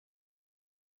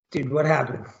Dude, what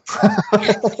happened?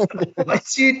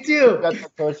 What'd you do? Got the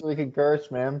Costa Rican curse,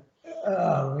 man.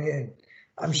 Oh man,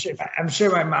 I'm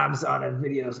sure my mom's on a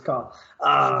videos call.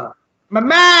 My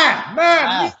mom,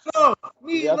 meatloaf,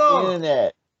 Get off the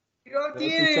internet. You know, the Go see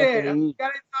something internet. to I eat.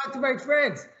 gotta talk to my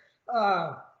friends.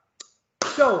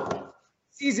 So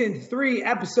season 3,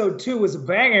 episode 2 was a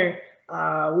banger.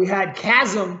 We had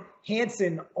Chasm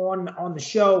Hansen on the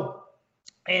show,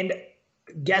 and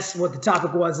guess what the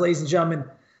topic was, ladies and gentlemen?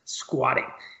 Squatting.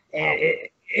 And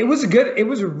it was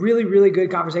a really, really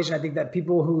good conversation. I think that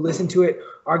people who listen to it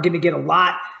are going to get a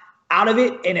lot out of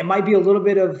it, and it might be a little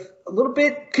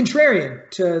bit contrarian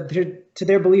to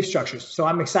their belief structures. So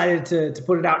I'm excited to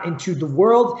put it out into the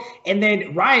world. And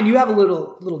then Ryan, you have a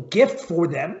little gift for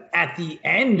them at the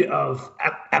end of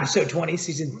episode 20,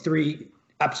 season 3,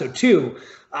 episode 2.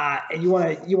 And you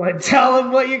want to tell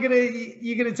them what you're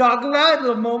gonna talk about? A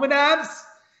little moment abs.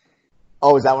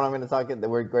 Oh, is that what I'm going to talk about?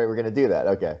 We're going to do that.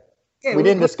 Okay. Yeah, we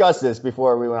didn't discuss this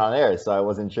before we went on air, so I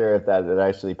wasn't sure if that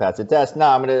actually passed the test. No,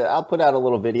 I'll put out a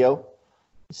little video.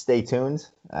 Stay tuned.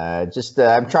 I'm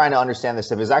trying to understand this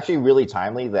stuff. It's actually really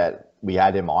timely that we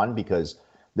had him on, because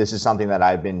this is something that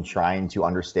I've been trying to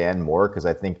understand more, because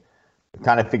I think I've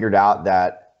kind of figured out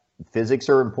that physics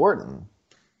are important.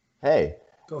 Hey.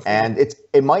 And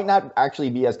it might not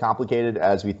actually be as complicated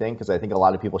as we think, because I think a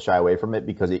lot of people shy away from it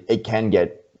because it can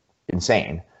get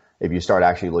insane if you start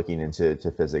actually looking into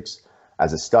physics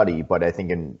as a study. But I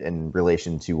think in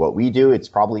relation to what we do, it's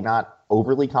probably not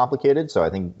overly complicated. So I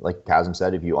think, like Chasm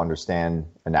said, if you understand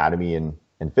anatomy and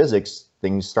physics,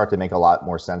 things start to make a lot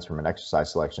more sense from an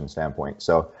exercise selection standpoint.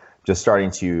 So just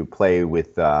starting to play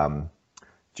with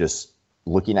just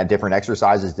looking at different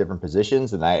exercises, different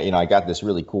positions. And I got this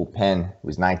really cool pen. It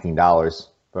was $19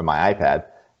 for my iPad,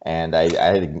 and I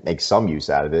had to make some use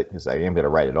out of it because I am going to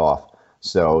write it off.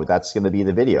 So that's going to be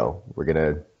the video. We're going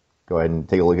to go ahead and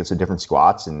take a look at some different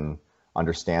squats and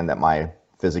understand that my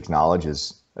physics knowledge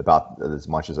is about as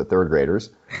much as a third grader's,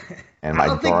 and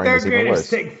my drawing is even worse.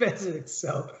 Take physics,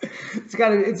 so it's got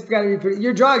to be pretty.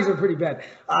 Your drawings are pretty bad.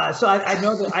 So I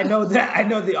know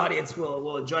the audience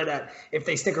will enjoy that if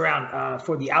they stick around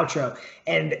for the outro.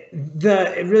 And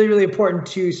really important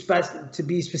to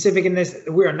be specific in this.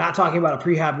 We are not talking about a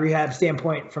rehab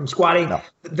standpoint from squatting. No.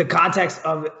 The context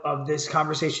of this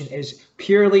conversation is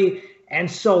purely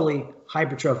and solely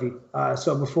hypertrophy.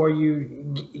 So before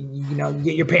you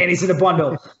get your panties in a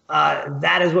bundle,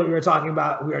 that is what we were talking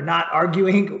about. We are not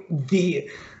arguing the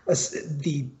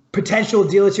potential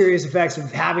deleterious effects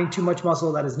of having too much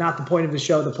muscle. That is not the point of the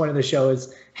show. The point of the show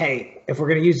is, hey, if we're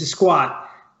going to use the squat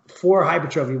for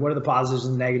hypertrophy, what are the positives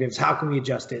and negatives? How can we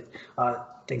adjust it?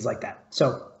 Things like that.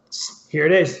 So here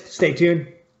it is. Stay tuned.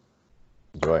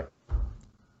 Enjoy.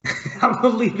 I'm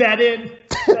going to leave that in.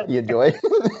 You enjoy?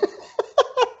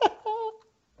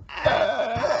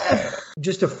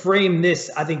 Just to frame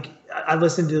this, I think I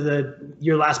listened to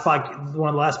one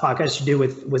of the last podcasts you did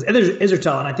with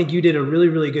Israel, and I think you did a really,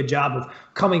 really good job of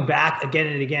coming back again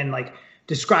and again, like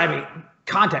describing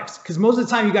context. Because most of the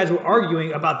time you guys were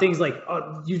arguing about things like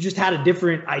you just had a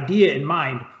different idea in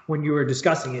mind when you were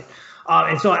discussing it.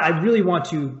 And so I really want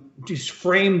to just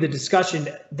frame the discussion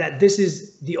that this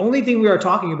is the only thing we are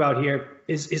talking about here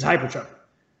is hypertrophy.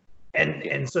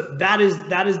 And so that is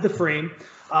the frame.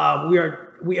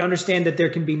 We understand that there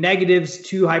can be negatives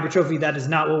to hypertrophy. That is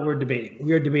not what we're debating.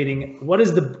 We are debating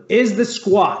is the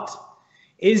squat,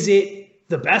 is it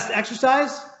the best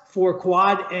exercise for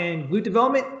quad and glute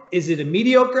development? Is it a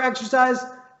mediocre exercise,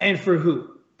 and for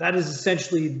who? That is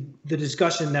essentially the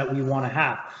discussion that we want to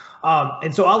have.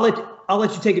 And so I'll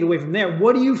let you take it away from there.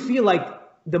 What do you feel like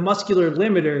the muscular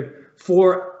limiter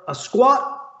for a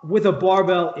squat with a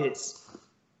barbell is?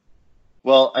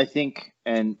 Well, I think,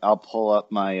 and I'll pull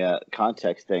up my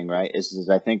context thing, right, is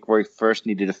I think we first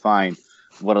need to define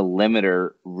what a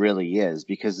limiter really is,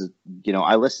 because,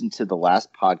 I listened to the last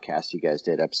podcast you guys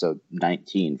did, episode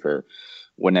 19, for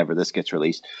whenever this gets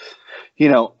released,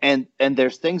 and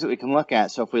there's things that we can look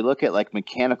at. So if we look at like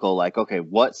mechanical, like, okay,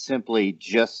 what simply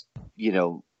just,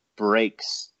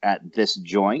 breaks at this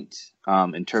joint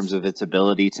in terms of its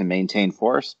ability to maintain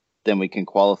force, then we can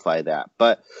qualify that.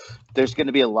 But there's going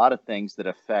to be a lot of things that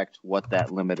affect what that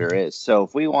limiter is. So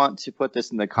if we want to put this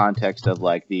in the context of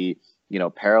like the,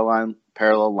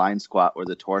 parallel line squat, where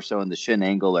the torso and the shin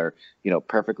angle are,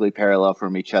 perfectly parallel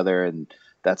from each other, and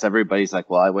that's everybody's like,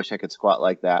 well, I wish I could squat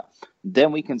like that.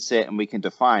 Then we can sit and we can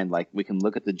define, like, we can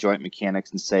look at the joint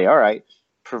mechanics and say, all right,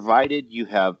 provided you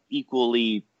have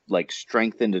equally like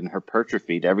strengthened and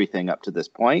hypertrophied everything up to this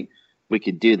point, we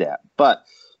could do that. But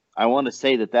I want to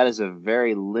say that is a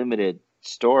very limited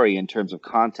story in terms of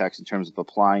context, in terms of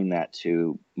applying that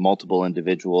to multiple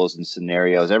individuals and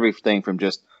scenarios, everything from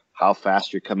just how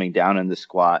fast you're coming down in the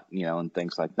squat, you know, and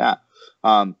things like that.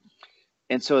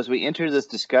 And so as we enter this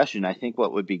discussion, I think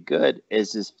what would be good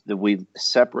is that we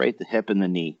separate the hip and the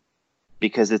knee,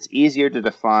 because it's easier to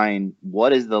define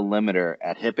what is the limiter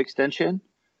at hip extension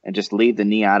and just leave the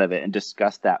knee out of it and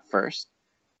discuss that first.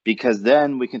 Because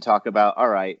then we can talk about, all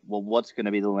right, well, what's going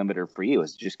to be the limiter for you?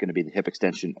 Is it just going to be the hip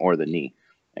extension or the knee?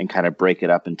 And kind of break it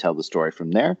up and tell the story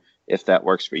from there, if that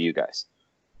works for you guys.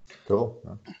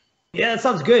 Cool. Yeah, that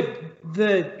sounds good.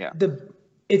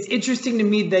 It's interesting to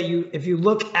me that if you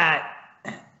look at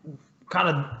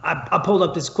I pulled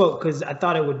up this quote because I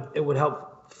thought it would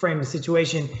help frame the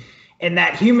situation, and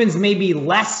that humans may be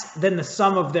less than the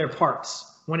sum of their parts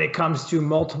when it comes to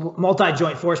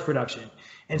multi-joint force production.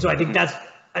 And so I think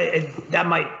that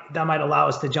might allow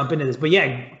us to jump into this. But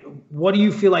yeah, what do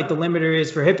you feel like the limiter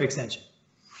is for hip extension?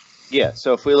 Yeah,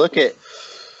 so if we look at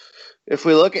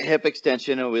hip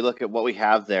extension and we look at what we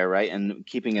have there, right, and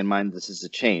keeping in mind this is a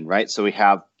chain, right? So we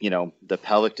have, you know, the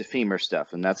pelvic to femur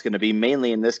stuff, and that's going to be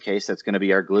mainly, in this case, that's going to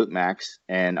be our glute max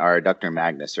and our adductor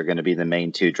magnus are going to be the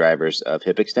main two drivers of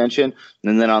hip extension.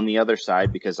 And then on the other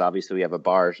side, because obviously we have a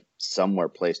bar somewhere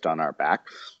placed on our back,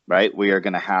 right, we are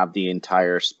going to have the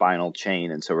entire spinal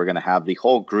chain. And so we're going to have the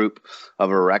whole group of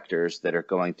erectors that are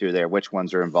going through there. Which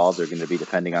ones are involved are going to be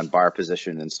depending on bar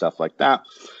position and stuff like that.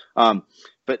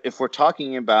 But if we're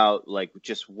talking about like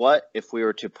just what if we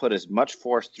were to put as much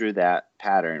force through that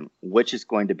pattern, which is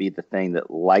going to be the thing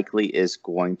that likely is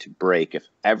going to break if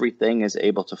everything is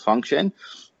able to function,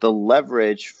 the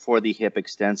leverage for the hip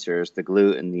extensors, the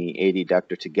glute and the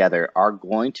adductor together are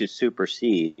going to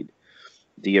supersede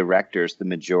the erectors the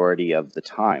majority of the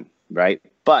time, right?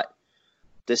 But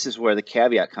this is where the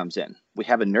caveat comes in. We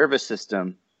have a nervous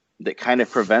system that kind of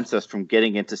prevents us from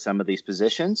getting into some of these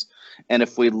positions. And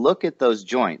if we look at those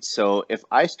joints, so if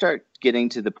I start getting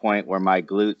to the point where my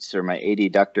glutes or my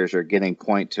adductors are getting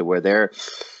point to where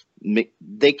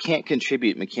they can't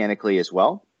contribute mechanically as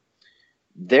well,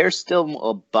 there's still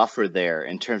a buffer there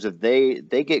in terms of they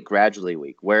get gradually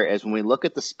weak. Whereas when we look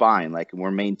at the spine, like we're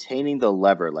maintaining the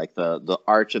lever, like the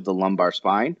arch of the lumbar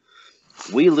spine,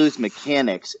 we lose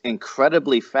mechanics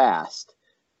incredibly fast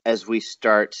as we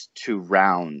start to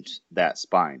round that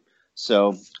spine.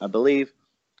 So I believe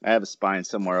I have a spine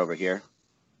somewhere over here,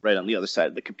 right on the other side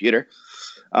of the computer.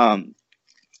 And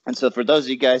so for those of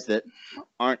you guys that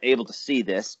aren't able to see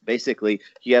this, basically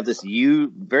you have this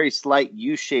very slight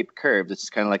U-shaped curve. This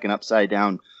is kind of like an upside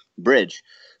down bridge.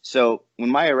 So when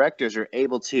my erectors are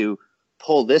able to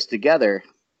pull this together,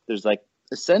 there's like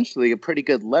essentially a pretty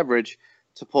good leverage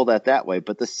to pull that way.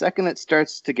 But the second it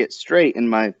starts to get straight and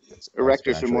my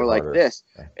erectors are more like this,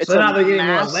 it's so now they're getting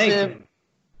more length.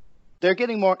 They're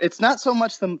getting more. It's not so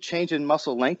much the change in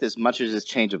muscle length as much as it's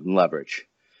change of leverage.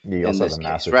 You also have the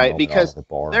massive right? Because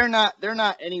they're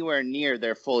not anywhere near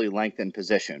their fully lengthened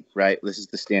position, right? This is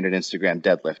the standard Instagram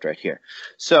deadlift right here.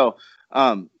 So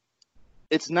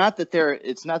it's not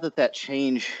that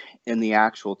change in the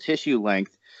actual tissue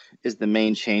length is the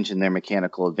main change in their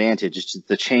mechanical advantage. It's just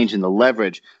the change in the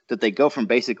leverage that they go from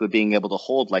basically being able to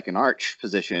hold like an arch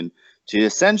position to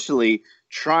essentially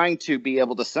trying to be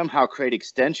able to somehow create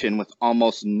extension with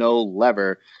almost no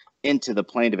lever into the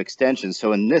plane of extension.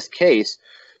 So in this case,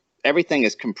 everything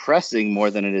is compressing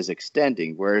more than it is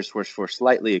extending, whereas for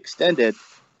slightly extended,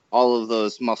 all of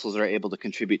those muscles are able to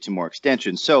contribute to more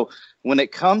extension. So when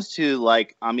it comes to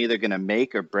like, I'm either going to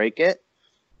make or break it,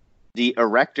 the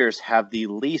erectors have the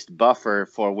least buffer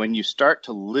for when you start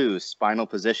to lose spinal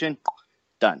position,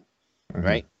 done,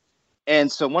 right? And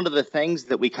so one of the things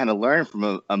that we kind of learn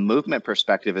from a movement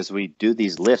perspective as we do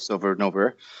these lifts over and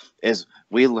over is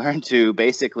we learn to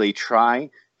basically try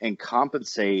and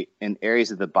compensate in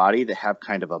areas of the body that have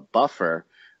kind of a buffer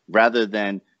rather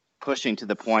than pushing to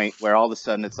the point where all of a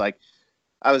sudden it's like,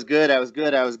 I was good,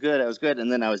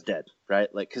 and then I was dead, right?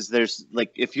 Like, because there's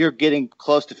like, if you're getting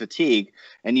close to fatigue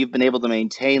and you've been able to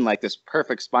maintain like this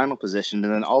perfect spinal position,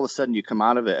 and then all of a sudden you come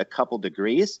out of it a couple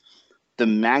degrees, the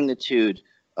magnitude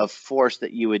of force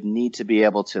that you would need to be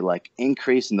able to like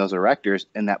increase in those erectors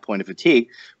in that point of fatigue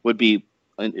would be,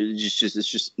 it's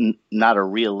just not a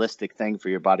realistic thing for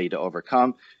your body to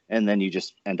overcome. And then you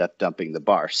just end up dumping the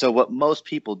bar. So what most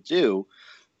people do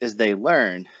is they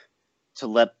learn to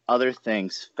let other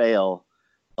things fail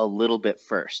a little bit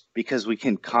first, because we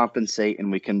can compensate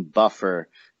and we can buffer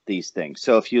these things.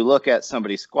 So if you look at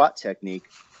somebody's squat technique,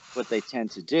 what they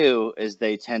tend to do is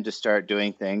they tend to start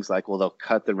doing things like, well, they'll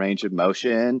cut the range of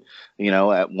motion,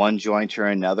 at one joint or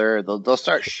another. They'll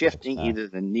start shifting either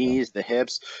the knees, the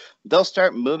hips. They'll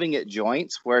start moving at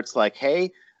joints where it's like,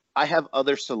 hey, I have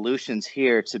other solutions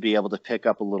here to be able to pick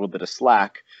up a little bit of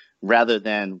slack, rather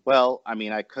than, well, I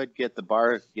mean, I could get the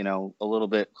bar, a little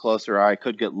bit closer, or I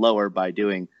could get lower by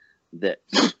doing that.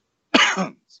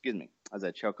 Excuse me, as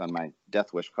I choke on my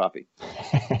Death Wish coffee.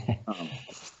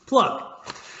 Plug.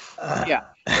 Yeah,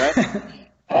 right?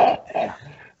 That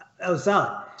was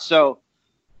solid. So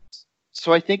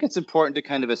I think it's important to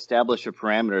kind of establish a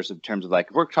parameters in terms of, like,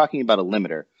 if we're talking about a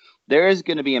limiter, there is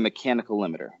going to be a mechanical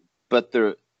limiter. But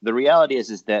the reality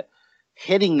is that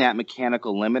hitting that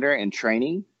mechanical limiter in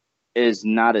training is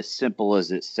not as simple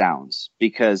as it sounds,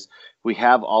 because we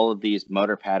have all of these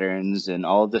motor patterns and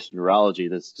all of this neurology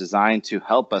that's designed to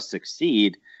help us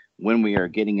succeed when we are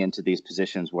getting into these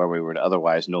positions where we would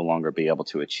otherwise no longer be able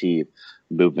to achieve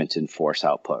movement and force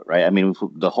output, right? I mean,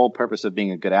 the whole purpose of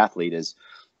being a good athlete is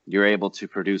you're able to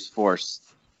produce force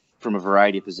from a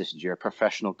variety of positions. You're a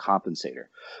professional compensator.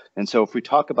 And so if we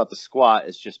talk about the squat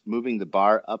as just moving the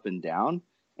bar up and down,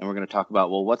 and we're going to talk about,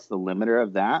 well, what's the limiter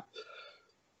of that?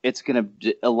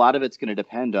 A lot of it's going to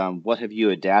depend on what have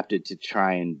you adapted to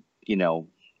try and,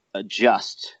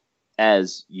 adjust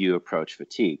as you approach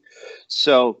fatigue.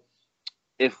 So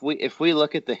if we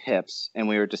look at the hips and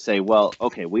we were to say, well,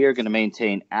 okay, we are going to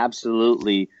maintain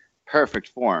absolutely perfect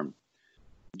form,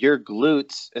 your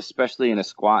glutes, especially in a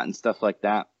squat and stuff like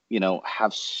that,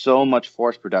 have so much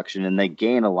force production, and they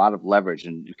gain a lot of leverage,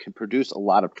 and you can produce a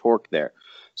lot of torque there.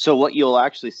 So what you'll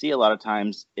actually see a lot of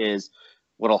times is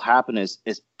what'll happen is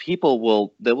people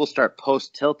will start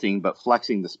post tilting but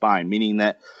flexing the spine, meaning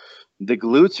that the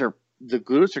glutes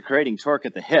are creating torque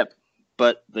at the hip,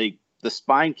 but the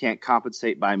spine can't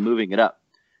compensate by moving it up,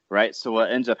 right? So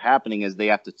what ends up happening is they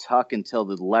have to tuck until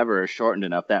the lever is shortened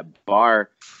enough, that bar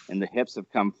and the hips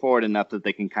have come forward enough that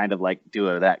they can kind of like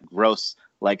do that gross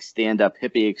like stand up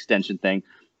hippie extension thing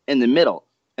in the middle.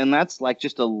 And that's like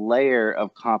just a layer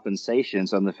of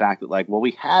compensations on the fact that, like, well,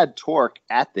 we had torque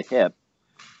at the hip,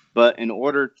 but in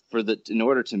order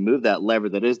to move that lever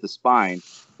that is the spine,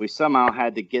 we somehow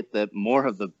had to get more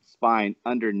of the spine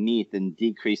underneath and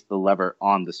decrease the lever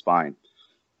on the spine,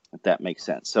 if that makes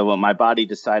sense. So what my body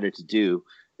decided to do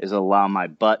is allow my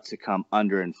butt to come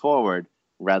under and forward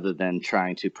rather than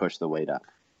trying to push the weight up.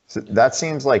 So that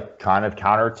seems like kind of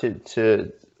counter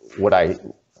to what I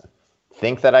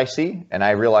think that I see. And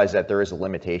I realize that there is a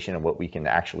limitation of what we can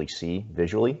actually see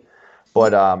visually.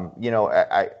 But,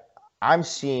 I'm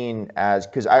seeing as,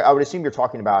 because I would assume you're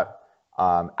talking about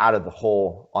out of the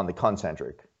hole on the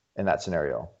concentric in that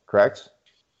scenario, correct?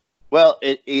 Well,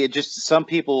 it just, some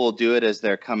people will do it as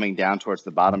they're coming down towards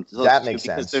the bottom. That makes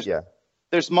sense.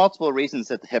 There's multiple reasons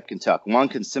that the hip can tuck. One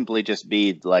can simply just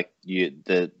be like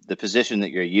the position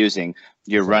that you're using.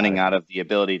 You're running out of the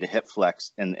ability to hip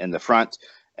flex in the front,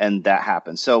 and that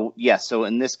happens. So yes, so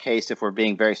in this case, if we're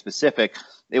being very specific,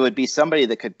 it would be somebody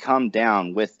that could come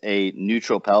down with a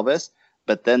neutral pelvis,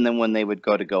 but then when they would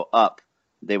go up,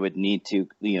 they would need to,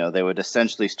 they would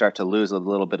essentially start to lose a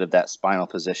little bit of that spinal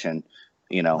position.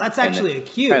 That's actually a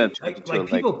cue. Kind of like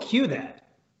people cue that.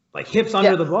 Like hips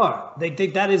under the bar. They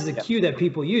think that is the cue that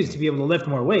people use to be able to lift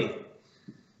more weight.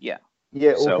 Yeah.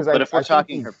 Yeah. Well, but if we're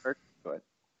talking go ahead.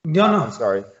 No. I'm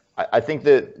sorry. I think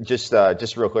that just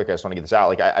real quick, I just want to get this out.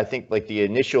 Like, I think like the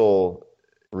initial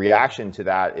reaction to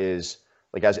that is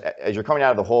like, as you're coming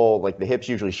out of the hole, like the hips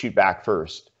usually shoot back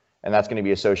first, and that's going to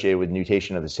be associated with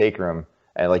nutation of the sacrum.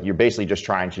 And like, you're basically just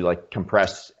trying to like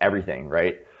compress everything.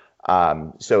 Right.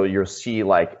 So you'll see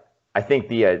like, I think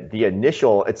the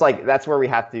initial, it's like, that's where we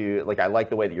have to, like, I like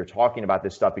the way that you're talking about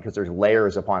this stuff because there's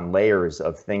layers upon layers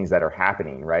of things that are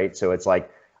happening, right? So it's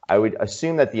like, I would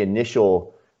assume that the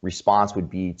initial response would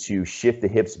be to shift the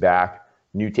hips back,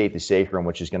 nutate the sacrum,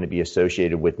 which is going to be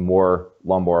associated with more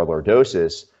lumbar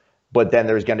lordosis. But then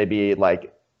there's going to be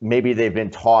like, maybe they've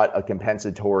been taught a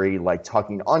compensatory, like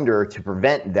tucking under to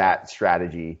prevent that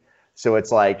strategy. So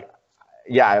it's like,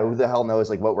 yeah, who the hell knows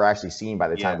like what we're actually seeing by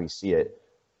the time we see it.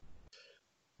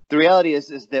 The reality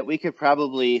is that we could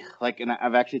probably, like, and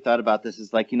I've actually thought about this,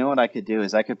 is like, what I could do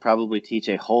is I could probably teach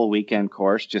a whole weekend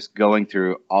course just going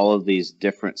through all of these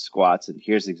different squats, and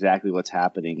here's exactly what's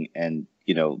happening, and,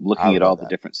 looking at all the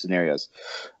different scenarios.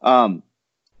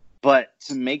 But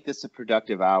to make this a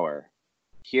productive hour,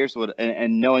 here's what,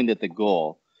 and knowing that the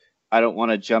goal, I don't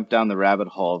want to jump down the rabbit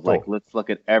hole of like, let's look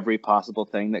at every possible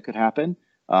thing that could happen.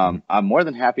 I'm more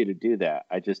than happy to do that.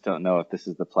 I just don't know if this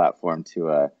is the platform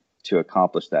to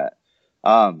accomplish that.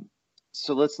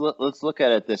 So let's look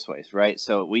at it this way, right?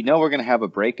 So we know we're going to have a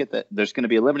break there's going to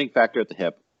be a limiting factor at the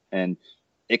hip, and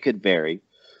it could vary.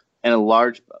 And a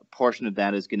large portion of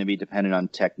that is going to be dependent on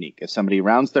technique. If somebody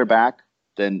rounds their back,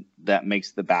 then that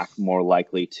makes the back more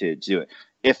likely to do it.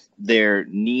 If their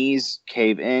knees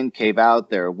cave in, cave out,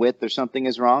 their width or something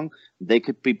is wrong, they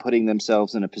could be putting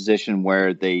themselves in a position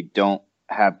where they don't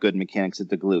have good mechanics at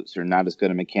the glutes, or not as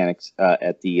good of mechanics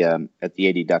at the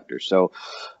adductor. So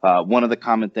one of the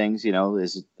common things,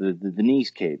 is the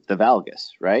knees cave, the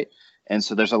valgus, right? And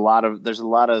so there's a lot of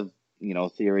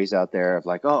theories out there of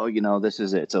like, this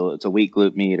is it. It's a weak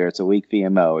glute med, or it's a weak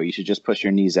VMO, or you should just push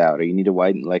your knees out, or you need to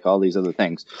widen, like all these other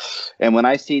things. And when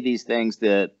I see these things,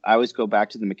 that I always go back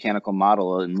to the mechanical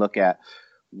model and look at,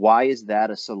 why is that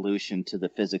a solution to the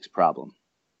physics problem?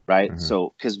 Right. Mm-hmm.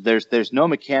 So, because there's no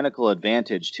mechanical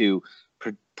advantage to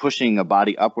pushing a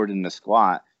body upward in the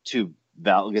squat to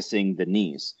valgusing the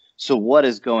knees. So what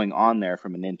is going on there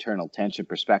from an internal tension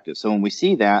perspective? So when we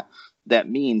see that, that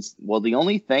means, well, the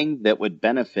only thing that would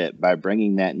benefit by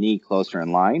bringing that knee closer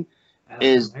in line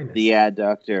is the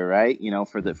adductor, right?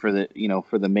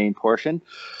 For the main portion,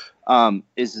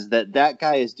 is that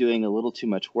guy is doing a little too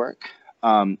much work.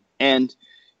 And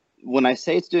when I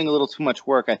say it's doing a little too much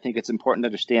work, I think it's important to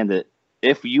understand that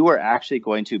if you are actually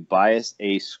going to bias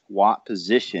a squat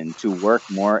position to work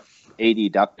more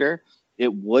adductor,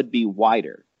 it would be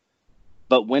wider.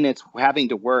 But when it's having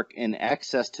to work in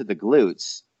excess to the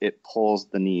glutes, it pulls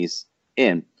the knees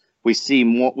in. We see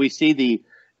the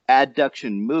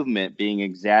adduction movement being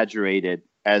exaggerated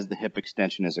as the hip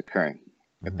extension is occurring,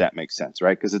 if that makes sense,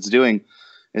 right? Because it's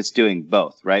doing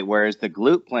both, right? Whereas the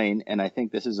glute plane, and I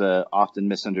think this is a often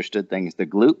misunderstood thing, is the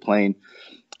glute plane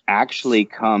actually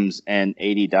comes and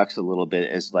adducts a little bit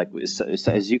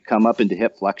as you come up into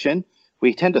hip flexion.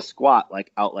 We tend to squat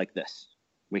out like this.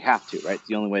 We have to, right? It's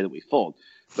the only way that we fold.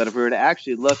 But if we were to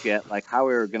actually look at how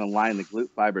we were going to line the glute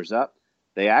fibers up,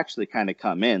 they actually kind of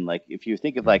come in. Like if you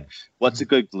think of what's a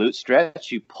good glute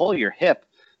stretch, you pull your hip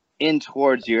in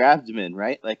towards your abdomen,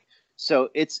 right? So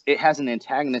it has an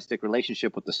antagonistic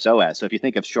relationship with the psoas. So if you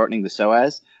think of shortening the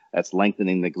psoas, that's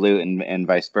lengthening the glute and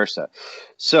vice versa.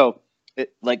 So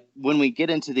when we get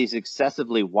into these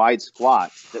excessively wide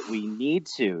squats that we need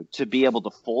to be able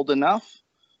to fold enough,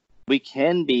 we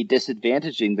can be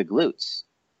disadvantaging the glutes,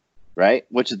 right?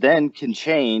 Which then can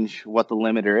change what the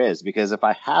limiter is. Because if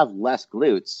I have less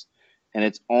glutes and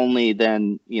it's only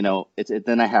then,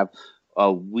 then I have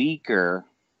a weaker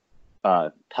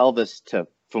pelvis to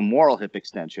femoral hip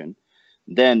extension,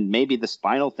 then maybe the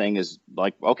spinal thing is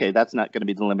okay, that's not going to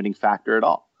be the limiting factor at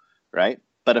all, right?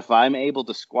 But if I'm able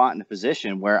to squat in a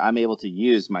position where I'm able to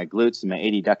use my glutes and my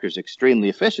adductors extremely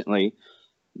efficiently,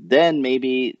 then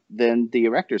the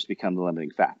erectors become the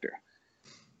limiting factor,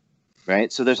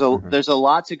 right? So there's a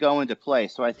lot to go into play.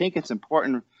 So I think it's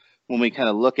important when we kind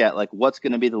of look at what's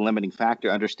going to be the limiting factor,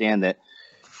 understand that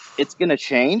it's going to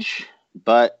change.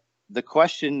 But the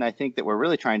question I think that we're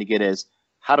really trying to get is,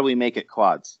 how do we make it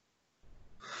quads?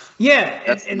 Yeah,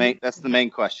 that's the main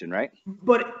question, right?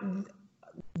 But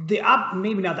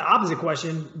maybe not the opposite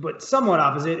question, but somewhat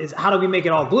opposite, is how do we make it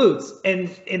all glutes? And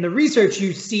in the research,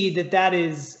 you see that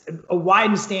is a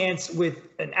widened stance with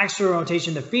an extra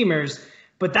rotation to femurs.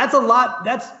 But that's a lot.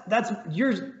 That's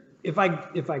yours. If I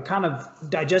kind of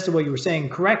digested what you were saying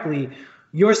correctly,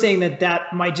 you're saying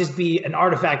that might just be an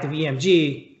artifact of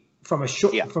EMG from a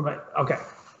short. Yeah. Okay.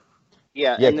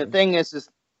 Yeah, and the thing is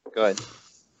go ahead.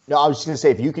 No, I was just going to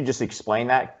say, if you could just explain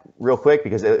that real quick,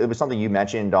 because it was something you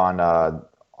mentioned on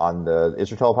the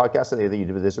Israel podcast that you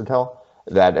did with Israel,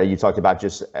 that you talked about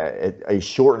just a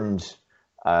shortened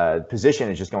position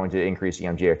is just going to increase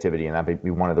EMG activity, and that would be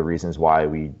one of the reasons why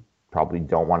we probably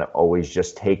don't want to always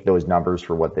just take those numbers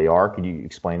for what they are. Could you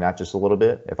explain that just a little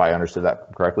bit, if I understood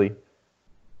that correctly?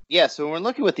 Yeah, so when we're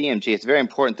looking with EMG, it's very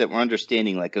important that we're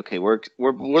understanding, okay, we're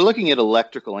looking at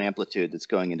electrical amplitude that's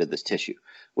going into this tissue,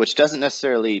 which doesn't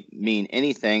necessarily mean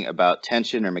anything about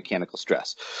tension or mechanical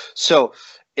stress. So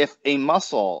if a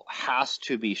muscle has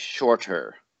to be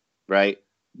shorter, right,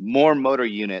 more motor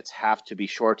units have to be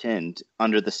shortened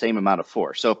under the same amount of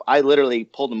force. So if I literally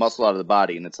pull the muscle out of the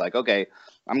body and it's okay,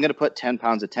 I'm going to put 10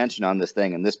 pounds of tension on this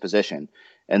thing in this position,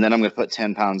 and then I'm going to put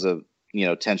 10 pounds of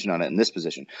tension on it in this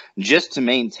position. Just to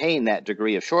maintain that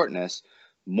degree of shortness,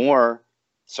 more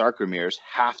sarcomeres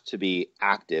have to be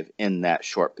active in that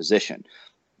short position.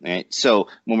 Right? So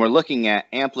when we're looking at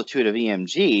amplitude of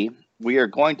EMG, we are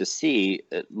going to see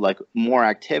more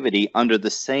activity under the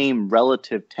same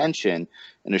relative tension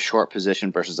in a short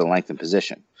position versus a lengthened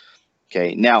position.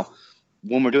 Okay. Now,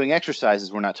 when we're doing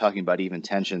exercises, we're not talking about even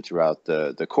tension throughout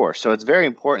the course. So it's very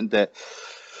important that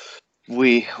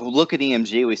we look at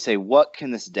EMG, we say, what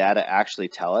can this data actually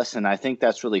tell us? And I think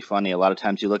that's really funny. A lot of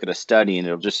times you look at a study and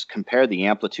it'll just compare the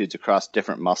amplitudes across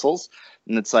different muscles.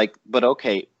 And it's like, but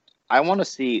okay, I want to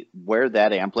see where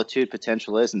that amplitude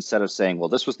potential is instead of saying, well,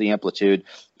 this was the amplitude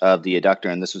of the adductor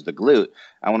and this was the glute.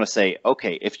 I want to say,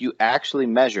 okay, if you actually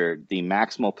measured the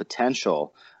maximal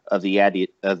potential of the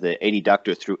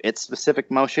adductor through its specific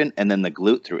motion and then the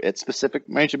glute through its specific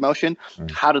range of motion,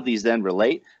 how do these then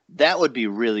relate? That would be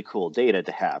really cool data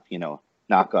to have,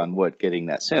 knock on wood, getting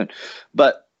that soon.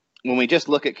 But when we just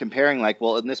look at comparing, like,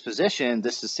 well, in this position,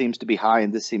 this seems to be high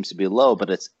and this seems to be low, but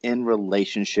it's in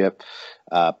relationship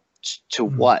to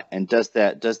what? And does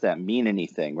that mean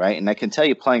anything, right? And I can tell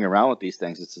you, playing around with these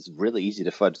things, it's really easy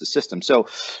to fudge the system. So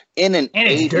in an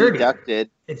adducted,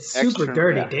 it's super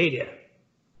dirty data.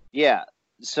 Yeah.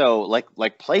 So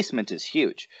like placement is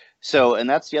huge. So, and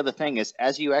that's the other thing is,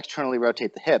 as you externally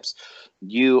rotate the hips,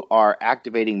 you are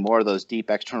activating more of those deep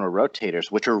external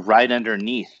rotators, which are right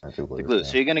underneath the glute. Yeah.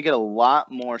 So you're going to get a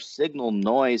lot more signal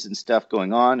noise and stuff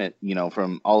going on,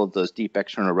 from all of those deep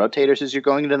external rotators as you're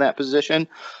going into that position.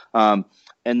 And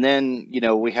then,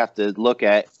 we have to look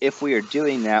at, if we are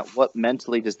doing that, what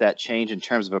mentally does that change in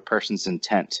terms of a person's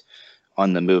intent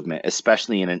on the movement,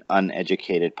 especially in an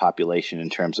uneducated population in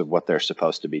terms of what they're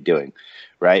supposed to be doing,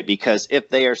 right? Because if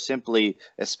they are simply,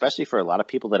 especially for a lot of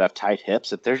people that have tight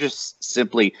hips, if they're just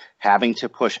simply having to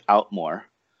push out more,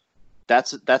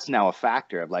 that's now a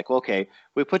factor of like, okay,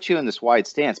 we put you in this wide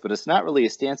stance, but it's not really a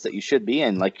stance that you should be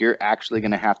in. Like, you're actually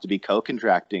going to have to be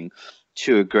co-contracting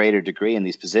to a greater degree in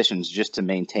these positions just to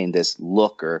maintain this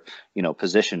look or,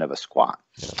 position of a squat.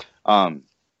 Yeah.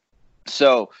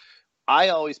 So I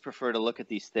always prefer to look at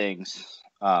these things.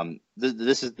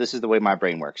 This is the way my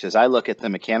brain works. Is I look at the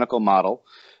mechanical model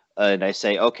and I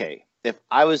say, okay, if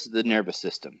I was the nervous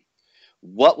system,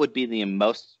 what would be the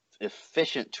most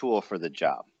efficient tool for the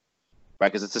job, right?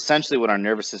 Because it's essentially what our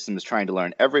nervous system is trying to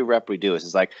learn. Every rep we do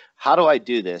is like, how do I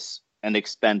do this and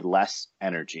expend less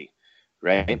energy,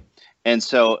 right? And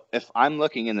so if I'm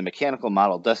looking in the mechanical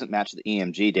model doesn't match the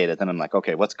EMG data, then I'm like,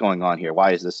 okay, what's going on here?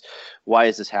 Why is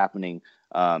this happening?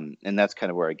 And that's kind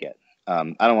of where I get. I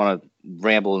don't want to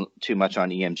ramble too much on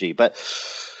EMG, but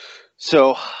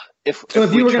if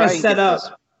you were going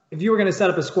to set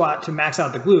up a squat to max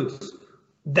out the glutes,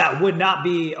 that would not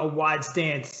be a wide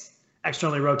stance,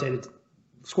 externally rotated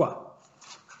squat.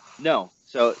 No.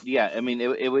 So yeah, I mean,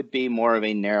 it would be more of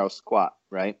a narrow squat,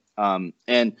 right?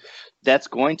 And that's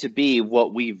going to be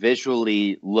what we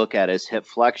visually look at as hip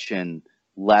flexion,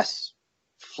 less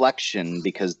flexion,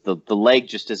 because the leg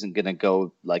just isn't going to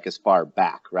go like as far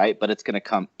back, right? But it's going to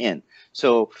come in.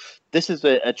 So this is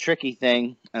a tricky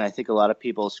thing, and I think a lot of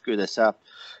people screw this up,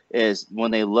 is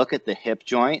when they look at the hip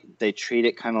joint, they treat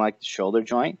it kind of like the shoulder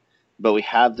joint, but we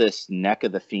have this neck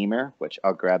of the femur, which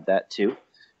I'll grab that too.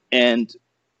 And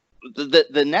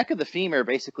the neck of the femur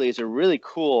basically is a really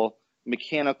cool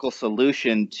mechanical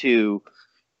solution to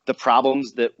the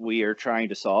problems that we are trying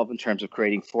to solve in terms of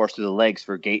creating force to the legs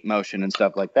for gait motion and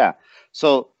stuff like that.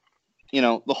 So,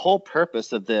 the whole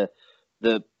purpose of the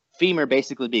femur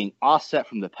basically being offset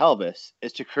from the pelvis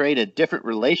is to create a different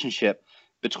relationship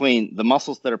between the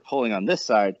muscles that are pulling on this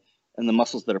side and the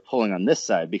muscles that are pulling on this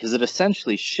side, because it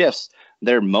essentially shifts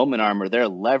their moment arm or their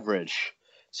leverage.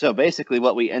 So basically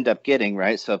what we end up getting,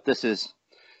 right? So if this is,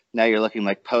 now you're looking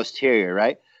like posterior,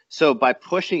 right? So by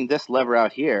pushing this lever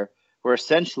out here, we're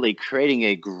essentially creating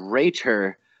a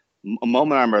greater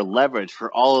moment arm or leverage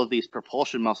for all of these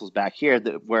propulsion muscles back here.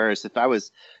 Whereas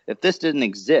if this didn't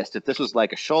exist, if this was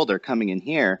like a shoulder coming in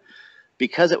here,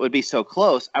 because it would be so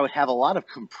close, I would have a lot of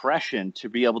compression to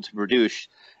be able to produce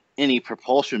any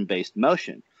propulsion-based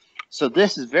motion. So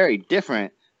this is very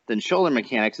different than shoulder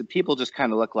mechanics, and people just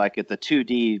kind of look like it. The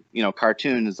 2D,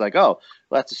 cartoon is like, oh,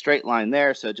 well, that's a straight line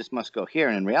there, so it just must go here.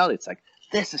 And in reality, it's like,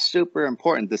 this is super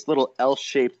important. This little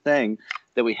L-shaped thing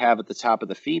that we have at the top of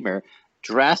the femur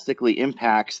drastically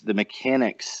impacts the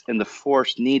mechanics and the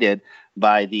force needed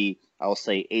by the, I will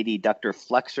say, adductor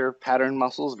flexor pattern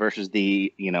muscles versus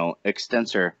the,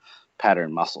 extensor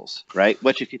pattern muscles, right?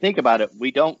 Which, if you think about it,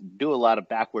 we don't do a lot of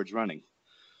backwards running.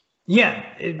 Yeah,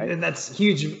 right? And that's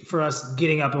huge for us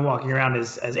getting up and walking around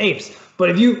as apes. But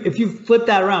if you flip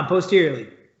that around posteriorly,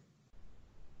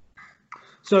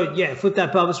 so yeah, flip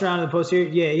that pelvis around to the posterior.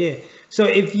 Yeah. So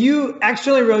if you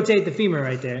externally rotate the femur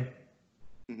right there,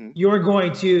 you're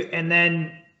going to, and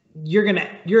then you're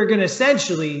gonna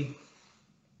essentially,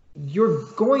 you're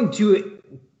going to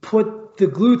put the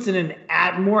glutes in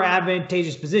an more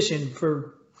advantageous position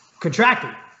for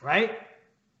contracting, right?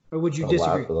 Or would you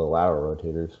disagree? For the lateral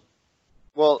rotators.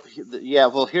 Well, yeah.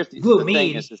 Well, here's the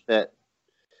thing is that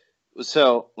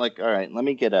So, like, all right, let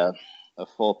me get a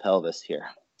full pelvis here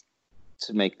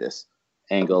to make this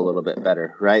angle a little bit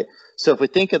better, right? So if we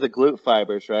think of the glute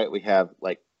fibers, right, we have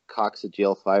like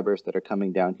coccygeal fibers that are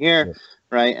coming down here, Yep.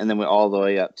 right? And then we all the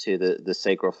way up to the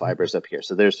sacral fibers up here.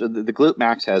 So there's the glute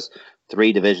max has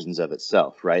 3 divisions of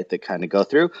itself, right, that kind of go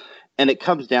through. And it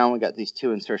comes down, we got these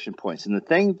 2 insertion points. And the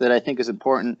thing that I think is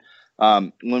important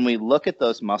when we look at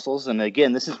those muscles, and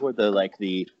again, this is where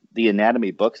the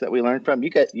anatomy books that we learned from,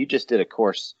 you just did a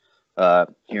course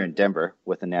here in Denver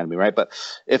with anatomy, right? But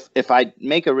if I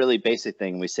make a really basic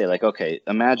thing, we say like, okay,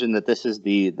 imagine that this is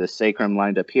the sacrum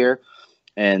lined up here,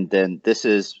 and then this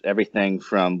is everything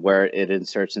from where it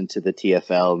inserts into the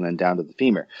TFL and then down to the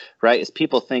femur, right? As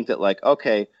people think that like,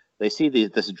 okay, they see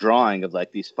this drawing of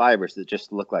like these fibers that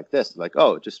just look like this, like,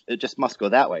 oh, it just must go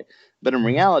that way. But in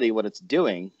reality, what it's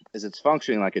doing is it's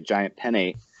functioning like a giant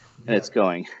pennate, and it's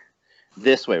going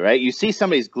this way, right? You see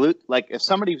somebody's glute, like if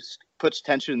somebody puts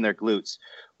tension in their glutes,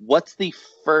 what's the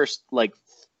first like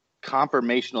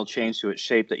conformational change to its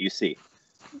shape that you see?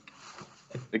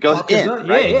 It goes in,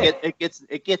 right? Yeah.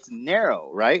 It gets narrow,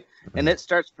 right? And it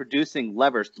starts producing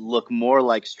levers to look more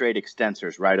like straight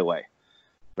extensors right away,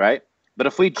 right? But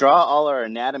if we draw all our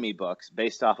anatomy books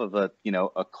based off of a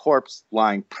corpse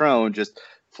lying prone, just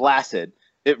flaccid,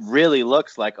 it really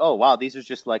looks like, oh wow, these are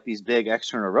just like these big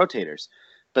external rotators.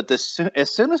 But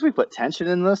as soon as we put tension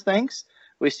in those things,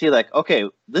 we see like, okay,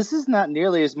 this is not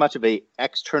nearly as much of a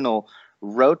external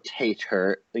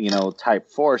rotator,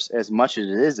 type force as much as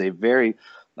it is a very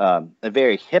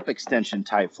hip extension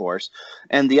type force.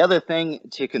 And the other thing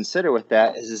to consider with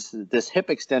that is this hip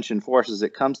extension force as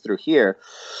it comes through here.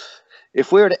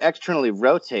 If we were to externally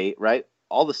rotate, right,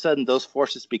 all of a sudden those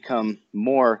forces become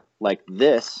more like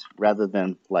this rather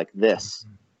than like this.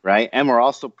 Right. And we're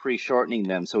also pre-shortening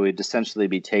them. So we'd essentially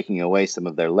be taking away some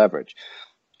of their leverage.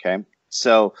 Okay.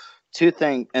 So two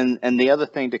things. And the other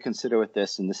thing to consider with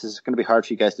this, and this is going to be hard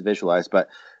for you guys to visualize, but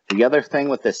the other thing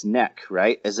with this neck,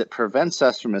 right, is it prevents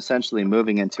us from essentially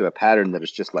moving into a pattern that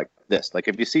is just like this. Like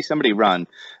if you see somebody run,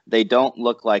 they don't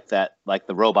look like that, like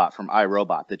the robot from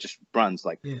iRobot that just runs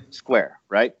like square.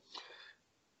 Right.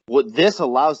 What this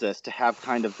allows us to have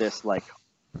kind of this like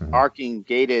arcing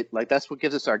gated, like that's what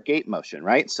gives us our gait motion,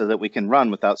 right? So that we can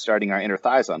run without starting our inner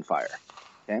thighs on fire.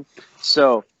 Okay.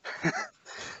 So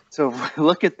if we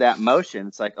look at that motion,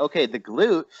 it's like, okay, the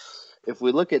glute, if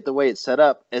we look at the way it's set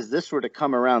up, as this were to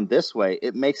come around this way,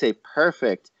 it makes a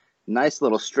perfect, nice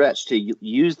little stretch to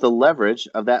use the leverage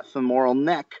of that femoral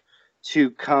neck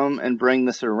to come and bring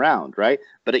this around, right?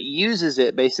 But it uses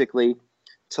it basically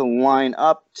to line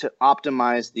up to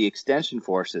optimize the extension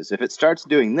forces. If it starts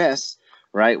doing this,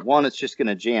 right, one, it's just going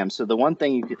to jam. So the one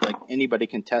thing you could, like anybody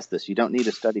can test this, you don't need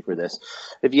a study for this.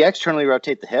 If you externally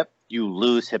rotate the hip, you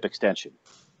lose hip extension.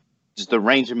 Just the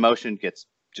range of motion gets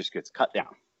cut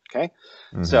down. Okay.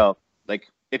 Mm-hmm. So like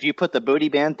if you put the booty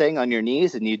band thing on your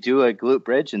knees and you do a glute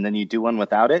bridge and then you do one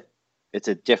without it, it's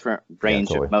a different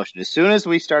range of motion. As soon as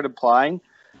we start applying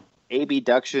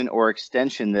abduction or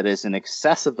extension that is in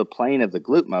excess of the plane of the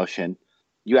glute motion,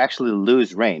 you actually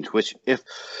lose range, which if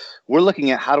we're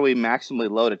looking at how do we maximally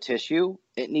load a tissue,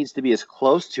 it needs to be as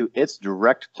close to its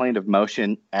direct plane of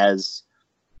motion as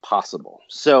possible.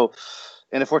 So,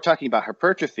 and if we're talking about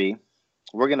hypertrophy,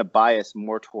 we're going to bias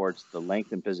more towards the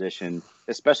lengthened position,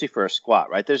 especially for a squat,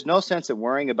 right? There's no sense in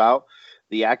worrying about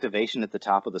the activation at the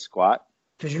top of the squat.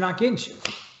 Because you're not getting shit.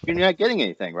 You're not getting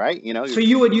anything, right? So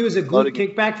you would use a glute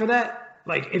kickback for that?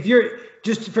 Like if you're,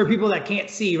 just for people that can't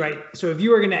see, right? So if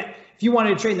you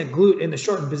wanted to train the glute in the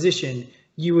shortened position,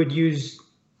 you would use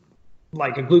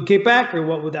like a glute kickback, or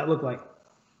what would that look like?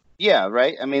 Yeah,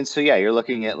 right. I mean, so yeah, you're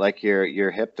looking at like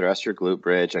your hip thrust, your glute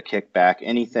bridge, a kickback,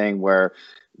 anything where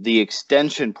the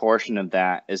extension portion of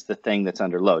that is the thing that's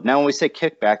under load. Now, when we say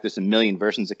kickback, there's a million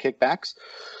versions of kickbacks.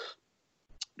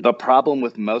 The problem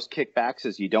with most kickbacks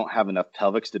is you don't have enough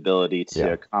pelvic stability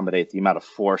to accommodate the amount of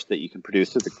force that you can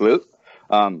produce through the glute.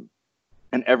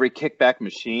 And every kickback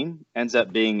machine ends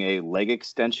up being a leg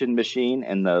extension machine,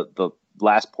 and the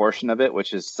last portion of it,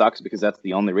 which sucks because that's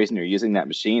the only reason you're using that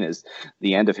machine, is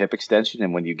the end of hip extension.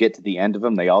 And when you get to the end of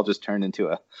them, they all just turn into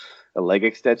a leg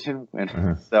extension.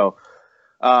 And so,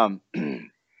 I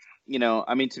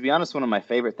mean, to be honest, one of my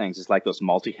favorite things is like those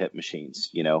multi-hip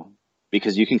machines,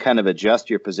 because you can kind of adjust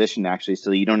your position actually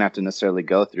so you don't have to necessarily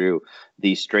go through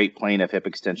the straight plane of hip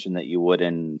extension that you would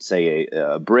in, say,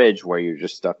 a bridge where you're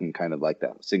just stuck in kind of like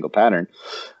that single pattern.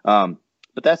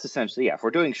 But that's essentially, if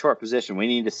we're doing short position, we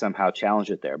need to somehow challenge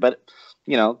it there. But,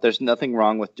 there's nothing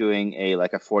wrong with doing a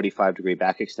 45-degree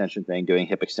back extension thing, doing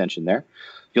hip extension there.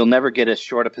 You'll never get as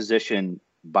short a position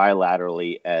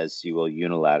bilaterally as you will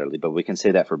unilaterally, but we can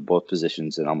say that for both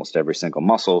positions in almost every single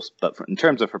muscle. But in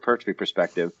terms of hypertrophy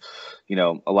perspective, you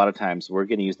know, a lot of times we're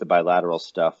going to use the bilateral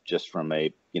stuff just from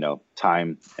a, you know,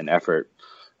 time and effort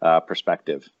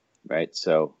perspective, right?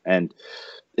 So, and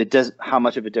it does, how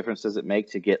much of a difference does it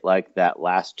make to get like that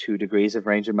last 2 degrees of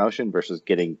range of motion versus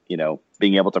getting, you know,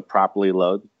 being able to properly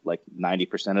load like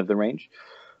 90% of the range?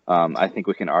 I think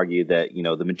we can argue that, you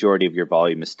know, the majority of your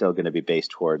volume is still going to be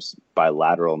based towards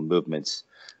bilateral movements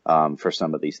for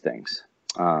some of these things.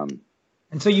 And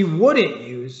so you wouldn't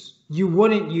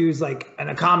use like an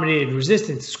accommodated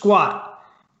resistance squat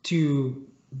to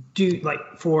do like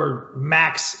for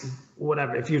max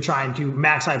whatever. If you're trying to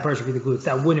max hypertrophy of the glutes,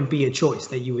 that wouldn't be a choice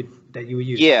that you would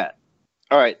use. Yeah.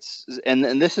 All right.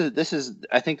 And this is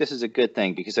I think this is a good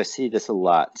thing because I see this a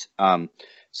lot.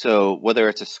 So whether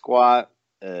it's a squat,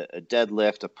 a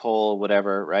deadlift, a pull,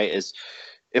 whatever, right, is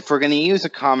if we're going to use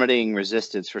accommodating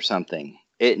resistance for something,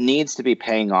 it needs to be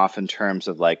paying off in terms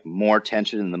of like more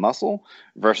tension in the muscle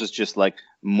versus just like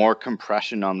more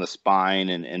compression on the spine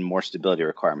and more stability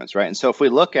requirements, right? And so if we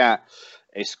look at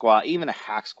a squat, even a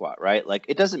hack squat, right, like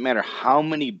it doesn't matter how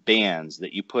many bands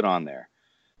that you put on there.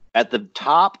 At the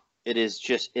top, it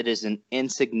is an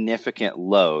insignificant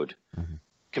load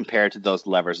compared to those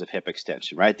levers of hip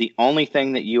extension, right? The only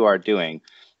thing that you are doing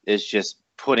is just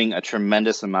putting a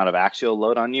tremendous amount of axial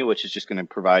load on you, which is just going to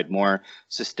provide more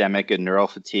systemic and neural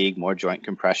fatigue, more joint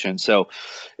compression. So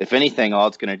if anything, all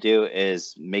it's going to do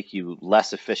is make you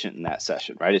less efficient in that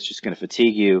session, right? It's just going to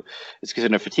fatigue you. It's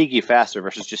going to fatigue you faster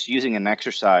versus just using an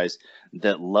exercise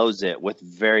that loads it with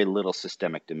very little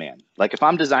systemic demand. Like if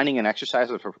I'm designing an exercise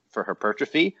for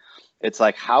hypertrophy, it's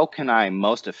like, how can I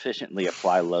most efficiently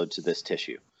apply load to this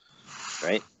tissue,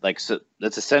 right? Like, so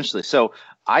that's essentially, so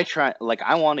I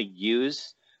want to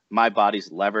use my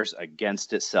body's levers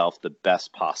against itself the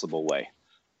best possible way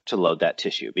to load that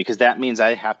tissue, because that means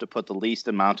I have to put the least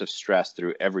amount of stress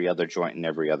through every other joint and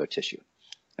every other tissue,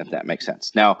 if that makes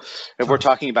sense. Now, if we're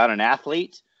talking about an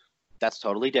athlete, that's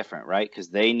totally different, right? Because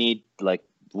they need like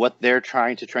what they're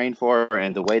trying to train for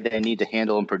and the way they need to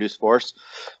handle and produce force,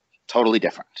 totally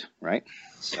different, right?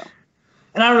 So,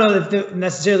 and I don't know if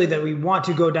necessarily that we want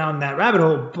to go down that rabbit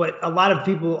hole, but a lot of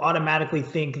people automatically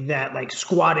think that like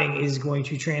squatting is going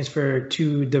to transfer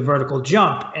to the vertical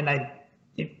jump. And I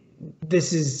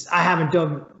haven't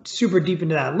dug super deep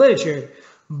into that literature,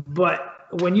 but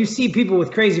when you see people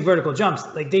with crazy vertical jumps,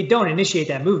 like they don't initiate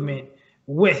that movement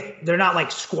they're not like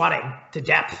squatting to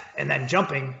depth and then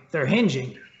jumping, they're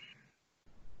hinging.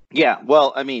 Yeah,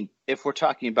 well, I mean, if we're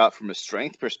talking about from a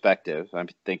strength perspective, I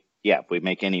think, yeah, if we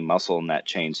make any muscle in that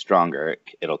chain stronger,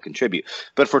 it'll contribute.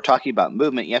 But if we're talking about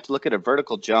movement, you have to look at a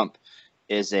vertical jump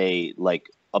is a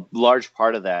large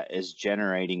part of that is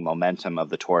generating momentum of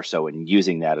the torso and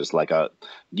using that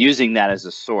as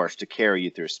a source to carry you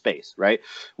through space, right?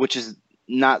 Which is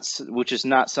not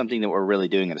something that we're really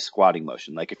doing in a squatting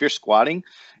motion. Like if you're squatting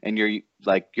and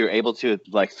you're able to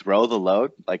like throw the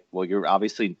load, like, well, you're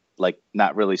obviously like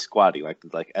not really squatting,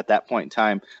 like at that point in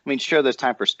time. I mean, sure, there's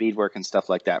time for speed work and stuff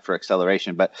like that for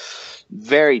acceleration, but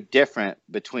very different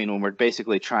between when we're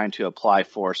basically trying to apply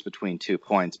force between 2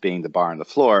 points, being the bar and the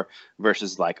floor,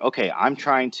 versus like, okay, I'm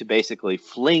trying to basically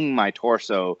fling my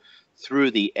torso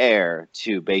through the air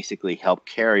to basically help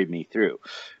carry me through,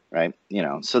 right? You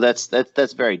know, so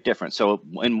that's very different. So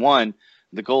in one,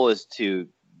 the goal is to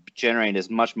generate as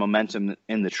much momentum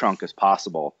in the trunk as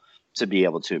possible to be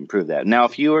able to improve that. Now,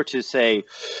 if you were to say,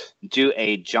 do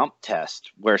a jump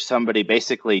test where somebody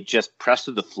basically just pressed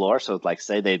to the floor, so like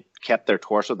say they kept their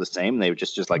torso the same, they would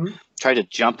just like try to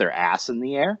jump their ass in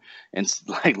the air and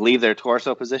like leave their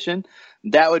torso position,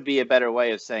 that would be a better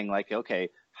way of saying like, okay,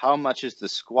 how much is the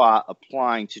squat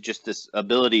applying to just this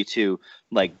ability to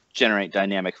like generate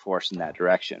dynamic force in that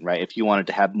direction, right? If you wanted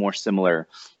to have more similar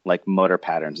like motor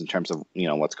patterns in terms of, you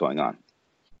know, what's going on.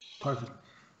 Perfect.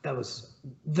 That's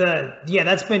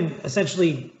been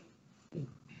essentially,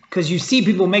 because you see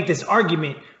people make this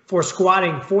argument for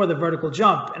squatting for the vertical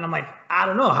jump. And I'm like, I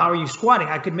don't know. How are you squatting?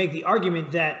 I could make the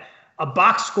argument that a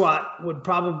box squat would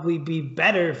probably be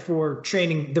better for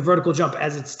training the vertical jump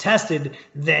as it's tested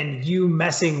than you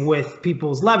messing with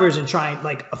people's levers and trying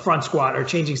like a front squat or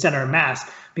changing center of mass,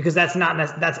 because that's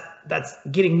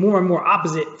getting more and more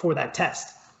opposite for that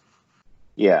test.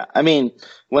 Yeah, I mean,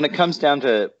 when it comes down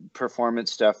to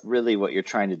performance stuff, really what you're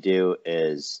trying to do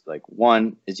is like,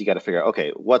 one is you got to figure out,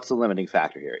 okay, what's the limiting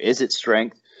factor here? Is it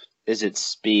strength? Is it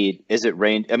speed? Is it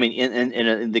range? I mean,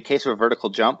 in the case of a vertical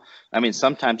jump, I mean,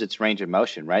 sometimes it's range of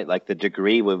motion, right? Like the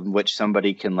degree with which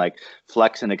somebody can like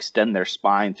flex and extend their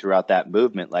spine throughout that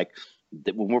movement. Like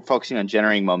when we're focusing on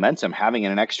generating momentum, having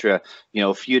an extra,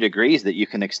 few degrees that you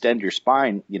can extend your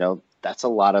spine, that's a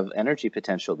lot of energy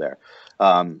potential there.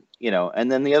 And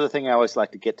then the other thing I always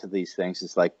like to get to these things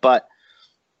is like, but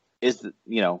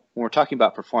when we're talking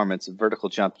about performance, vertical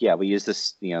jump, yeah, we use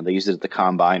this, they use it at the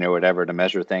combine or whatever to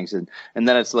measure things. And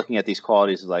then it's looking at these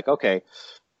qualities of like, okay,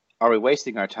 are we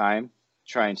wasting our time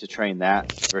trying to train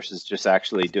that versus just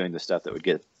actually doing the stuff that would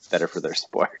get better for their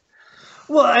sport?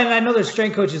 Well, and I know there's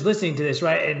strength coaches listening to this,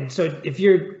 right? And so if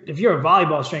you're a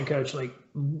volleyball strength coach, like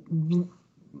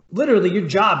literally your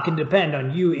job can depend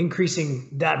on you increasing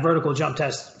that vertical jump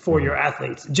test for your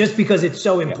athletes, just because it's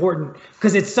so important,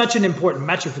 because it's such an important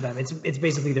metric for them. It's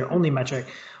basically their only metric.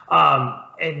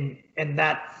 And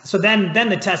that, so then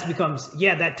the test becomes,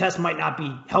 that test might not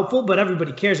be helpful, but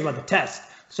everybody cares about the test.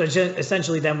 So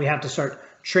essentially then we have to start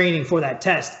training for that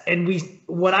test. And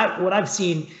what I've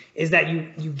seen is that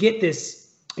you get this,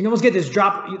 you almost get this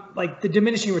drop, like the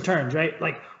diminishing returns, right?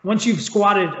 Like once you've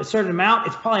squatted a certain amount,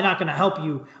 it's probably not going to help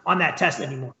you on that test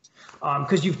anymore,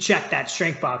 because you've checked that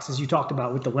strength box, as you talked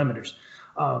about with the limiters.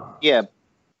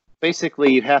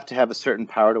 Basically you have to have a certain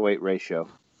power to weight ratio.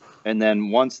 And then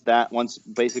once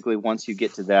you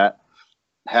get to that,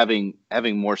 having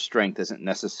more strength isn't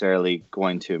necessarily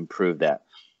going to improve that.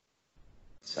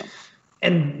 So.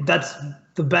 And that's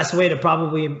the best way to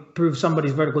probably improve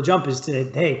somebody's vertical jump is to,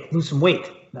 hey, lose some weight.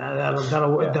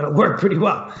 That'll work pretty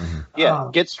well. Yeah,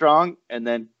 get strong and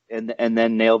then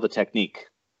nail the technique.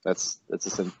 It's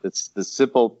the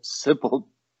simple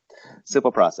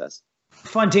process.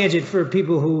 Fun tangent for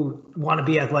people who want to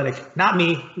be athletic. Not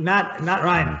me, not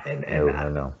Ryan.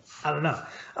 No. I don't know.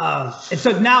 And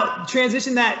so now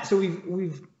transition that. So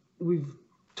we've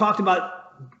talked about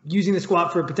using the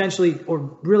squat for potentially, or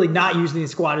really not using the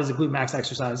squat as a glute max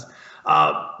exercise.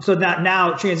 So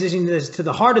now transitioning this to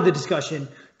the heart of the discussion,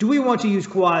 do we want to use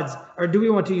quads, or do we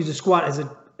want to use a squat as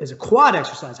a quad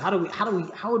exercise? How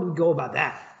would we go about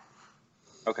that?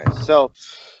 Okay. So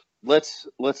let's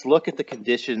look at the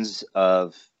conditions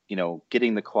of,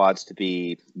 getting the quads to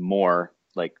be more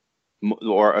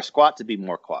or a squat to be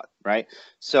more quad, right?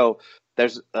 So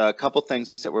there's a couple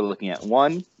things that we're looking at.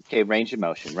 One, range of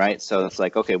motion, right? So it's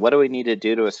like, okay, what do we need to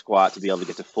do to a squat to be able to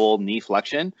get to full knee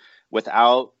flexion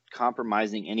without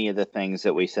compromising any of the things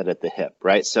that we said at the hip,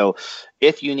 right? So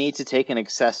if you need to take an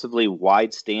excessively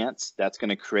wide stance, that's going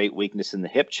to create weakness in the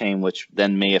hip chain, which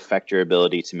then may affect your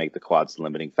ability to make the quads the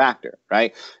limiting factor,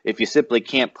 right? If you simply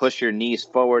can't push your knees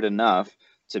forward enough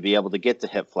to be able to get to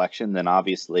hip flexion, then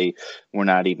obviously we're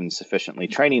not even sufficiently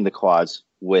training the quads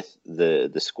with the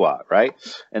squat, right?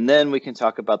 And then we can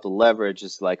talk about the leverage.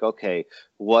 It's like, okay,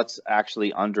 what's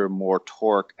actually under more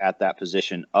torque at that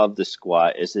position of the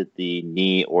squat? Is it the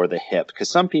knee or the hip? Because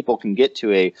some people can get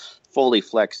to a fully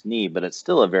flexed knee, but it's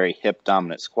still a very hip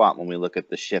dominant squat when we look at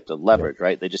the shift of leverage,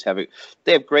 right? They just have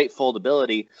great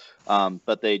foldability,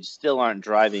 but they still aren't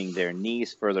driving their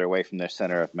knees further away from their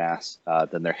center of mass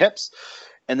than their hips.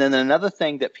 And then another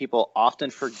thing that people often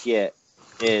forget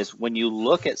is when you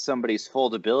look at somebody's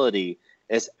foldability,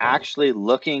 is actually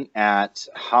looking at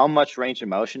how much range of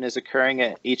motion is occurring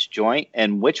at each joint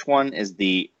and which one is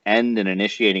the end and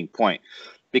initiating point.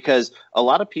 Because a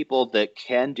lot of people that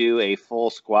can do a full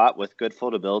squat with good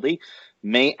foldability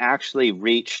may actually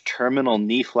reach terminal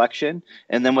knee flexion.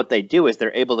 And then what they do is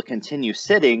they're able to continue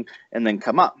sitting and then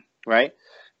come up, right?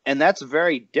 And that's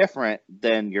very different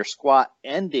than your squat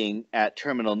ending at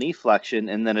terminal knee flexion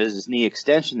and then as knee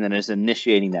extension, then is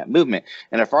initiating that movement.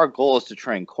 And if our goal is to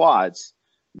train quads,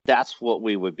 that's what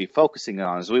we would be focusing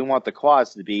on, is we want the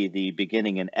quads to be the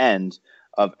beginning and end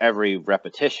of every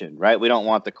repetition, right? We don't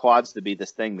want the quads to be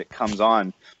this thing that comes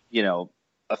on,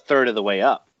 a third of the way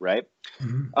up, right?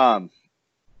 Mm-hmm.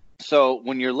 So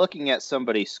when you're looking at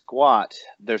somebody's squat,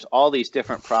 there's all these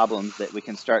different problems that we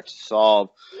can start to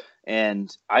solve.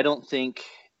 And I don't think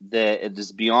that it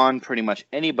is beyond pretty much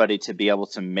anybody to be able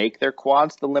to make their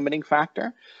quads the limiting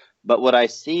factor. But what I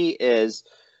see is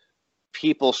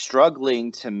people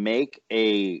struggling to make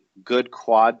a good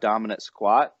quad dominant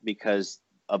squat because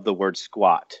of the word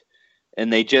squat. And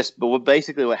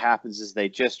basically what happens is they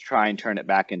just try and turn it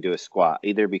back into a squat,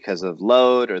 either because of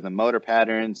load or the motor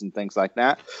patterns and things like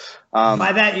that.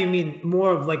 By that, you mean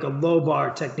more of like a low bar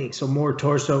technique, so more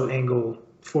torso angle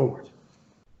forward.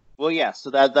 Well, yeah, so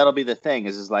that'll be the thing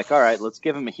is like, all right, let's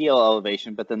give them a heel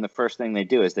elevation, but then the first thing they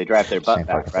do is they drive their butt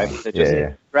back, right?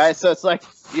 Yeah. Right? So it's like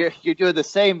you're doing the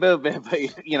same movement, but,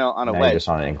 on a wedge. Just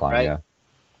on an incline, right?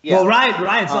 Yeah. Well,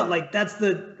 Ryan, so like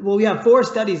we have 4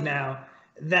 studies now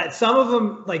that some of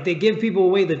them, like they give people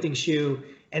a weightlifting shoe,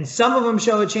 and some of them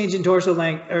show a change in torso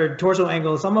length or torso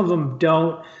angle. Some of them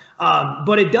don't.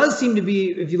 But it does seem to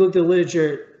be, if you look at the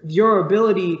literature, your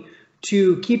ability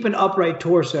to keep an upright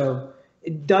torso,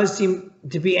 it does seem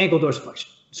to be ankle dorsiflexion.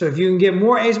 So if you can get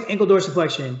more ankle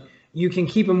dorsiflexion, you can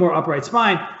keep a more upright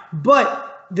spine.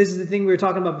 But this is the thing we were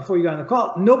talking about before you got on the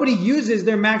call. Nobody uses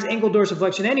their max ankle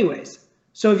dorsiflexion anyways.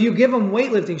 So if you give them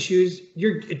weightlifting shoes,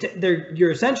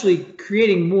 you're essentially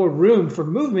creating more room for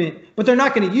movement, but they're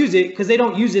not going to use it because they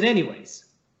don't use it anyways.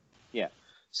 Yeah.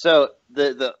 So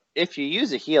the if you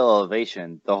use a heel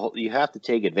elevation, you have to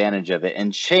take advantage of it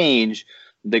and change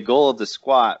the goal of the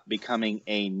squat becoming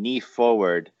a knee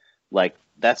forward. Like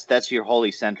that's your whole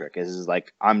eccentric. Is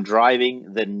like I'm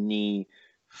driving the knee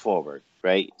forward.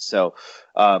 Right. So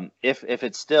if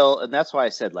it's still, and that's why I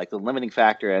said like the limiting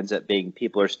factor ends up being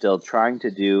people are still trying to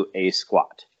do a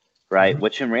squat, right? Mm-hmm.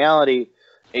 Which in reality,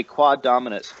 a quad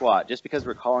dominant squat, just because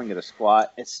we're calling it a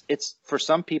squat, it's for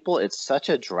some people, it's such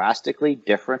a drastically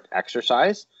different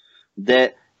exercise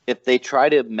that if they try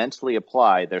to mentally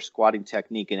apply their squatting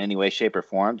technique in any way, shape, or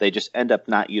form, they just end up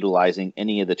not utilizing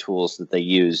any of the tools that they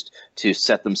used to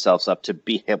set themselves up to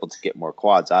be able to get more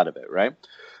quads out of it, right?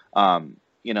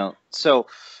 So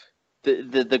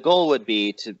the goal would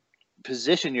be to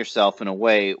position yourself in a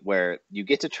way where you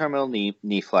get to terminal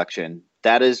knee flexion.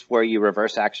 That is where you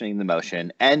reverse actioning the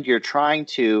motion, and you're trying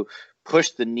to push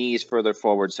the knees further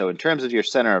forward. So in terms of your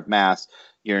center of mass,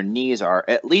 your knees are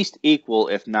at least equal,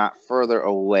 if not further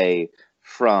away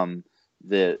from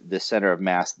the center of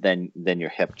mass than your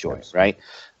hip joint, right?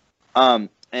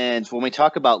 And when we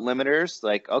talk about limiters,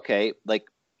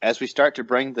 as we start to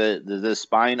bring the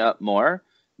spine up more,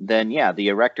 then yeah, the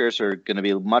erectors are going to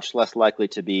be much less likely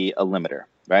to be a limiter,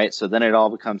 right? So then it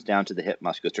all comes down to the hip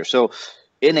musculature. So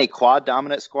in a quad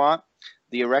dominant squat,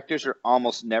 the erectors are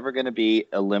almost never going to be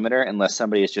a limiter unless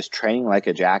somebody is just training like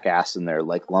a jackass and they're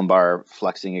like lumbar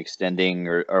flexing, extending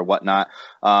or whatnot.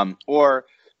 Or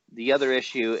the other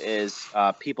issue is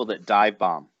people that dive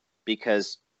bomb,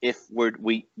 because if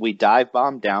we dive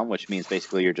bomb down, which means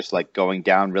basically you're just like going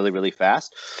down really, really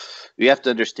fast, you have to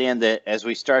understand that as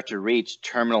we start to reach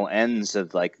terminal ends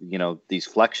of these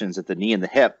flexions at the knee and the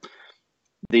hip,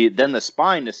 then the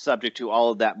spine is subject to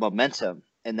all of that momentum,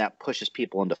 and that pushes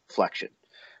people into flexion.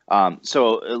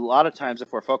 So a lot of times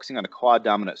if we're focusing on a quad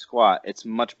dominant squat, it's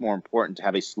much more important to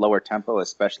have a slower tempo,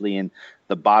 especially in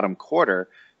the bottom quarter,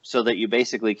 so that you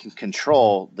basically can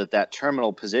control that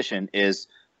terminal position is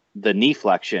the knee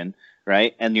flexion,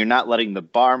 right? And you're not letting the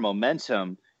bar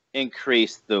momentum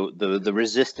increase the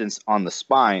resistance on the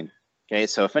spine. Okay,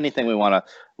 so if anything, we want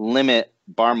to limit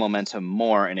bar momentum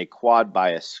more in a quad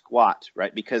bias squat,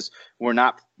 right? Because we're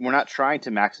not trying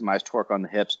to maximize torque on the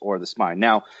hips or the spine.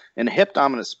 Now, in a hip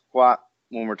dominant squat,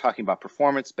 when we're talking about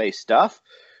performance based stuff,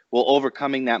 well,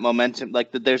 overcoming that momentum,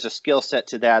 there's a skill set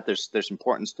to that. There's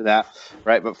importance to that,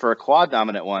 right? But for a quad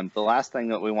dominant one, the last thing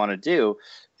that we want to do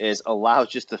is allow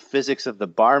just the physics of the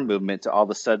bar movement to all of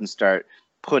a sudden start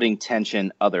putting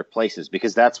tension other places,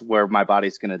 because that's where my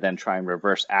body's going to then try and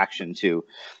reverse action to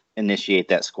initiate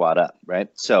that squat up, right?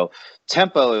 So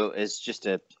tempo is just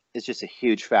a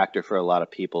huge factor for a lot of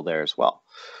people there as well.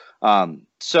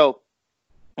 So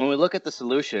when we look at the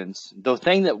solutions, the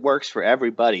thing that works for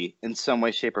everybody in some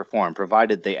way, shape, or form,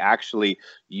 provided they actually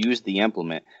use the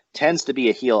implement, tends to be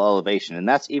a heel elevation. And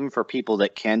that's even for people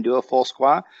that can do a full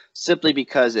squat, simply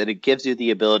because it gives you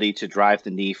the ability to drive the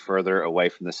knee further away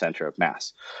from the center of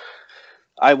mass.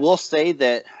 I will say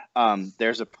that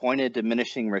there's a point of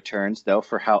diminishing returns, though,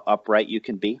 for how upright you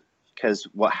can be, because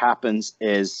what happens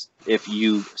is if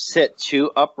you sit too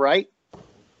upright,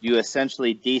 you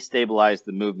essentially destabilize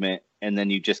the movement, and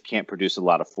then you just can't produce a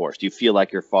lot of force. You feel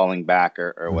like you're falling back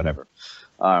or whatever.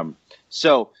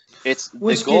 So it's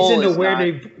which the goal gets into is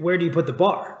where do you put the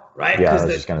bar, right? Yeah, I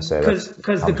was just gonna say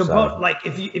because the component, like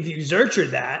if you exerture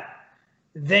that,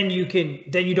 then you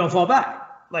don't fall back.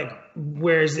 Like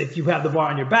whereas if you have the bar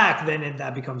on your back, then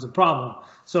that becomes a problem.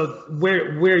 So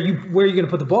where are you going to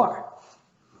put the bar?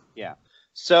 Yeah.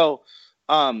 So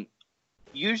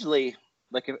usually,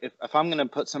 like if I'm going to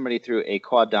put somebody through a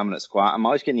quad dominant squat, I'm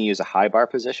always going to use a high bar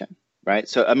position, right?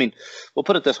 So, I mean, we'll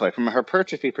put it this way. From a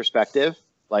hypertrophy perspective,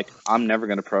 like I'm never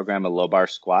going to program a low bar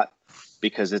squat,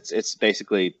 because it's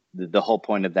basically the whole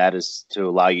point of that is to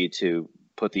allow you to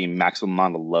put the maximum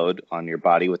amount of load on your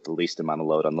body with the least amount of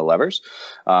load on the levers.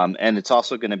 And it's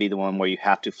also going to be the one where you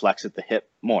have to flex at the hip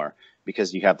more,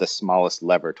 because you have the smallest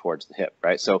lever towards the hip,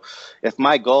 right? So if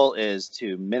my goal is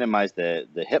to minimize the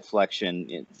hip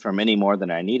flexion from any more than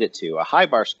I need it to, a high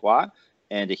bar squat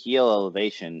and a heel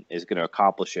elevation is going to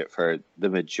accomplish it for the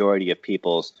majority of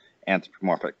people's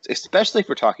anthropomorphic, especially if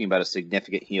we're talking about a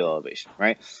significant heel elevation,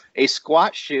 right? A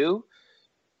squat shoe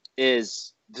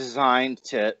is designed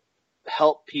to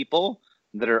help people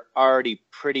that are already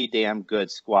pretty damn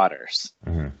good squatters,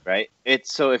 right?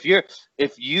 It's so if you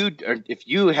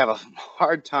have a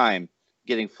hard time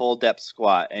getting full depth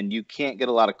squat and you can't get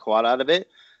a lot of quad out of it,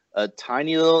 a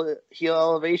tiny little heel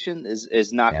elevation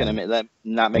is not going to make that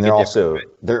not make a difference. Right?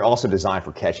 They're also designed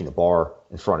for catching the bar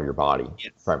in front of your body,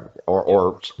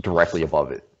 or directly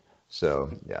above it.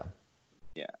 So yeah.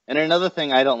 And another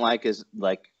thing I don't like is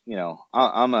like, you know,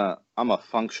 I'm a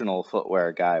functional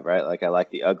footwear guy, right? Like I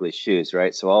like the ugly shoes,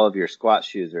 right? So all of your squat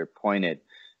shoes are pointed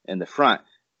in the front.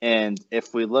 And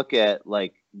if we look at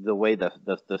like the way the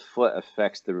foot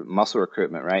affects the muscle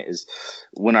recruitment, right, is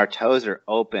when our toes are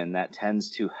open, that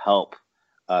tends to help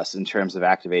us in terms of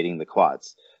activating the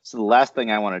quads. So the last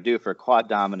thing I want to do for a quad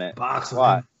dominant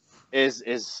squat is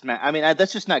smash. I mean,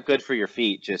 that's just not good for your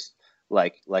feet, just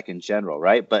like in general,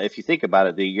 right? But if you think about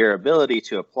it, your ability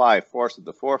to apply force with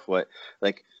the forefoot,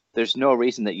 like there's no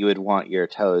reason that you would want your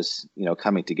toes, you know,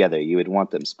 coming together. You would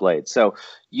want them splayed. So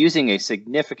using a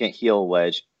significant heel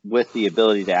wedge with the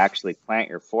ability to actually plant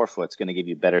your forefoot is going to give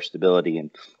you better stability, and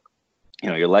you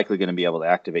know, you're likely going to be able to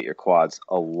activate your quads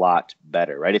a lot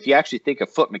better, right? If you actually think of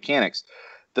foot mechanics,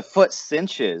 the foot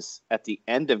cinches at the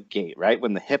end of gait, right?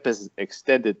 When the hip is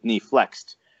extended, knee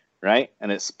flexed, right? And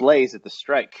it splays at the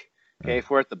strike. Okay,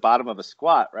 if we're at the bottom of a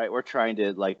squat, right, we're trying to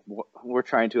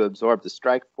absorb the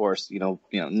strike force, you know,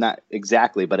 not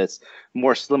exactly, but it's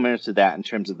more similar to that in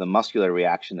terms of the muscular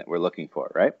reaction that we're looking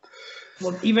for, right?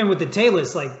 Well, even with the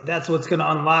talus, like that's what's going to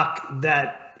unlock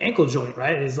that ankle joint,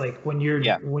 right? Is like when you're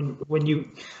when you,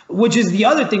 which is the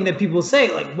other thing that people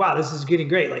say, like, wow, this is getting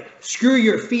great. Like, screw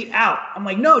your feet out. I'm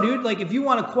like, no, dude. Like, if you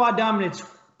want a quad dominant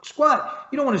squat,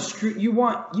 you don't want to screw. You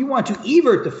want to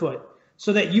evert the foot,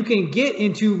 so that you can get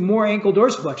into more ankle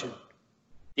dorsiflexion.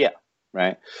 Yeah,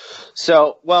 right.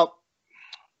 So, well,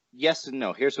 yes and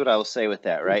no. Here's what I will say with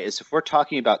that, right? Is if we're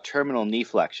talking about terminal knee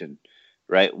flexion,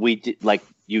 right,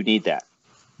 you need that,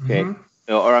 okay?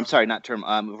 Or I'm sorry, not term.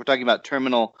 If we're talking about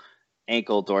terminal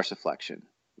ankle dorsiflexion,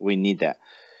 we need that.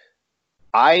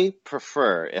 I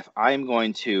prefer, if I'm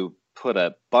going to put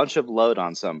a bunch of load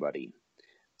on somebody,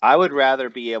 I would rather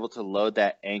be able to load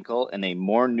that ankle in a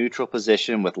more neutral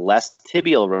position with less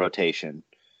tibial rotation,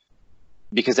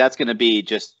 because that's going to be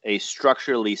just a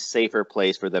structurally safer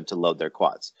place for them to load their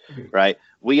quads, right?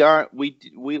 We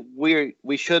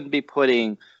shouldn't be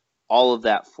putting all of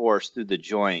that force through the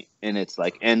joint in its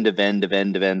like end of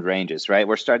end ranges, right?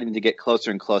 We're starting to get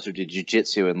closer and closer to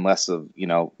jiu-jitsu and less of, you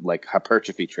know, like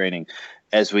hypertrophy training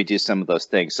as we do some of those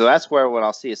things. So that's where what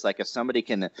I'll see is like if somebody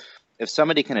can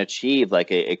achieve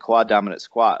like a quad dominant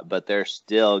squat, but they're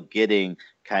still getting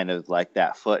kind of like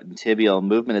that foot and tibial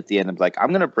movement at the end, of like, I'm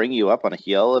going to bring you up on a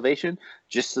heel elevation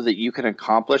just so that you can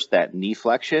accomplish that knee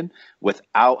flexion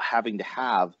without having to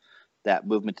have that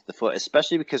movement to the foot,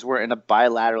 especially because we're in a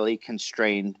bilaterally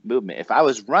constrained movement. If I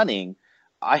was running,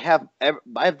 I have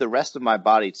the rest of my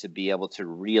body to be able to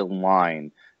realign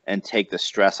and take the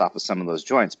stress off of some of those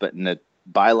joints. But in a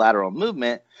bilateral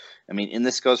movement, I mean, and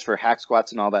this goes for hack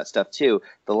squats and all that stuff too,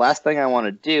 the last thing I want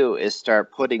to do is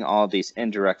start putting all these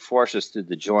indirect forces through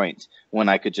the joint when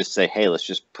I could just say, hey, let's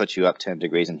just put you up 10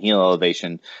 degrees in heel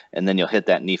elevation, and then you'll hit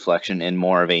that knee flexion in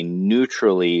more of a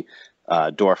neutrally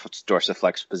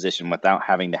dorsiflex position without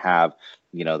having to have,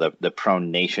 you know, the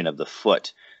pronation of the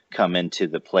foot come into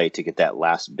the play to get that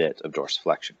last bit of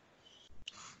dorsiflexion.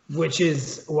 Which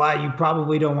is why you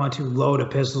probably don't want to load a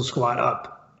pistol squat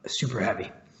up super heavy.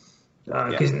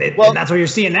 Because and that's what you're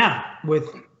seeing now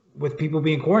with people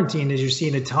being quarantined, is you're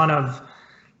seeing a ton of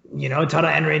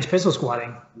end range pistol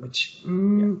squatting, which I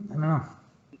don't know.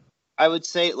 I would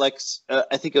say, like,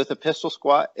 I think with a pistol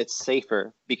squat, it's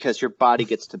safer because your body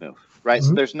gets to move, right?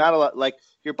 So there's not a lot, like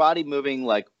your body moving,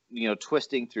 like, you know,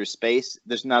 twisting through space.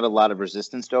 There's not a lot of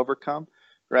resistance to overcome,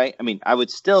 right? I mean, I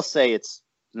would still say it's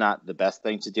not the best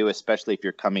thing to do, especially if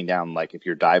you're coming down, like if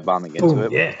you're dive bombing into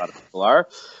it, which a lot of people are.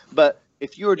 But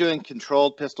if you were doing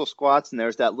controlled pistol squats and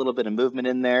there's that little bit of movement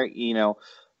in there, you know,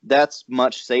 that's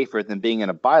much safer than being in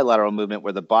a bilateral movement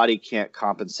where the body can't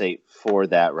compensate for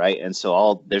that, right? And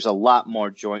so there's a lot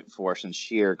more joint force and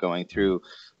shear going through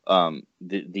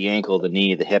the ankle, the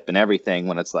knee, the hip, and everything,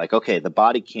 when it's like, okay, the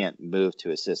body can't move to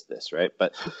assist this, right?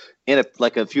 But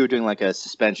if you were doing like a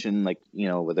suspension, like, you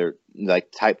know, whether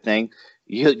like type thing,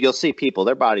 you'll see people,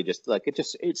 their body just like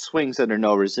it swings under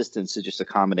no resistance to just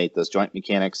accommodate those joint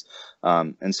mechanics.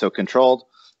 And so controlled,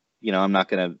 you know, I'm not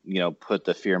going to, you know, put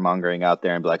the fear mongering out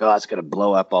there and be like, oh, it's going to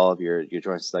blow up all of your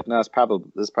joints. It's like, no, this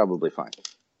is probably fine,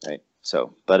 right?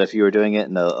 So, but if you were doing it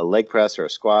in a leg press or a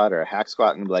squat or a hack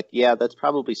squat, and be like, yeah, that's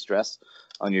probably stress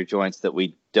on your joints that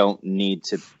we don't need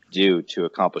to do to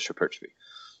accomplish hypertrophy.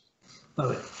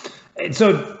 Love it. And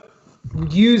so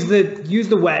use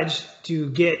the wedge to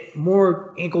get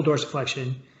more ankle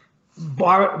dorsiflexion,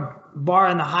 bar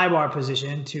in the high bar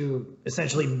position to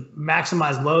essentially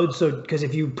maximize load. So because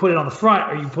if you put it on the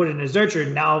front or you put it in a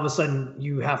Zercher, now all of a sudden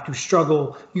you have to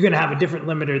struggle. You're going to have a different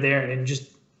limiter there and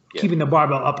just keeping the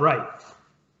barbell upright.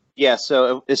 Yeah,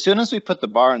 so as soon as we put the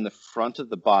bar in the front of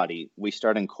the body, we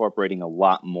start incorporating a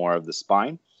lot more of the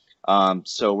spine.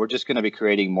 So we're just going to be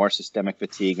creating more systemic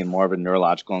fatigue and more of a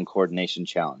neurological and coordination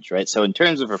challenge, right? So in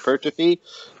terms of hypertrophy,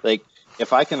 like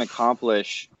if I can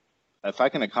accomplish the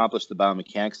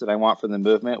biomechanics that I want from the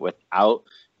movement without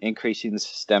increasing the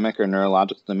systemic or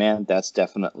neurological demand, that's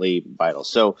definitely vital.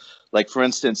 So like, for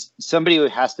instance, somebody who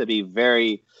has to be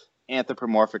very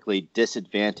anthropomorphically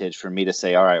disadvantaged for me to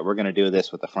say, all right, we're going to do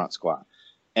this with the front squat.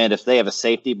 And if they have a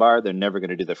safety bar, they're never going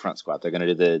to do the front squat. They're going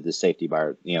to do the safety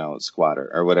bar, squat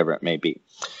or whatever it may be.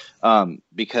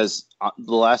 Because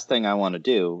the last thing I want to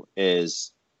do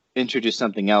is introduce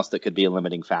something else that could be a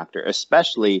limiting factor,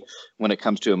 especially when it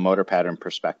comes to a motor pattern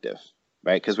perspective,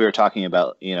 right? Because we were talking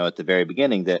about, at the very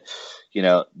beginning that,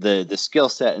 the skill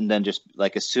set, and then just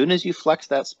like as soon as you flex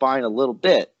that spine a little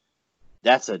bit,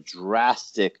 that's a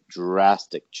drastic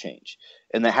change.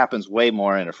 And that happens way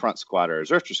more in a front squat or a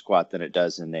Zercher squat than it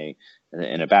does in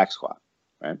a back squat,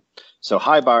 right? So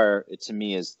high bar, to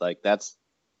me, is like that's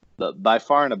by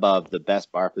far and above the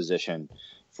best bar position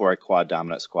for a quad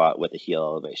dominant squat with a heel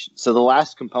elevation. So the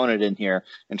last component in here,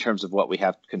 in terms of what we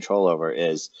have control over,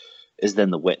 is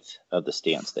then the width of the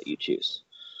stance that you choose,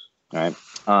 right?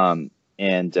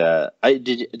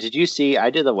 Did you see, I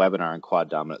did a webinar on quad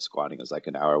dominant squatting. It was like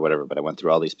an hour or whatever, but I went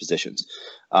through all these positions.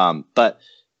 But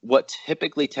what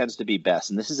typically tends to be best,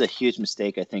 and this is a huge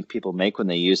mistake I think people make when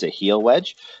they use a heel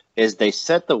wedge, is they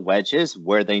set the wedges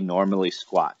where they normally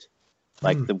squat.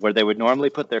 Like where they would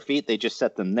normally put their feet, they just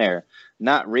set them there,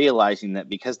 not realizing that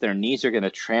because their knees are going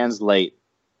to translate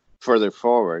further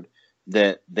forward,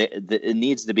 that it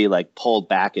needs to be like pulled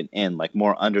back and in, like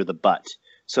more under the butt.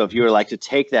 So if you were like to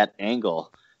take that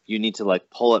angle, you need to like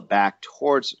pull it back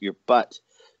towards your butt,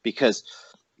 because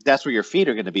that's where your feet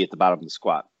are going to be at the bottom of the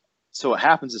squat. So what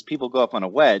happens is people go up on a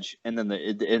wedge, and then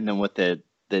with the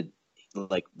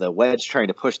wedge trying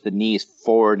to push the knees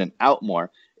forward and out more,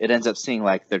 it ends up seeming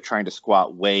like they're trying to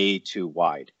squat way too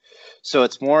wide. So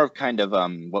it's more of kind of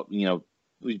what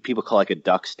people call like a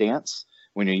duck stance,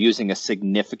 when you're using a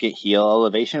significant heel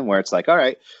elevation, where it's like, all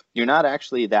right, you're not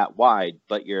actually that wide,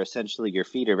 but your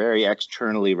feet are very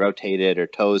externally rotated or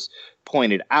toes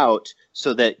pointed out,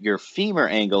 so that your femur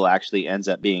angle actually ends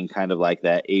up being kind of like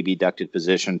that abducted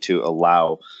position to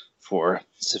allow for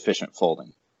sufficient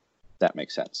folding. That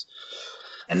makes sense.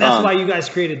 And that's why you guys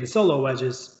created the solo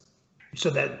wedges, so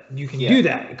that you can do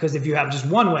that. Because if you have just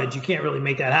one wedge, you can't really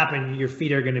make that happen. Your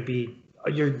feet are going to be,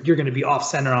 you're going to be off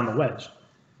center on the wedge.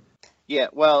 Yeah,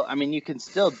 well, I mean, you can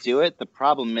still do it. The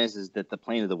problem is that the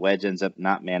plane of the wedge ends up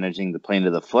not managing the plane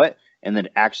of the foot, and then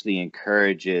actually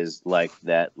encourages like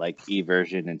that, like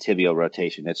eversion and tibial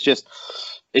rotation. It's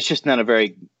just not a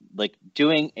very, like,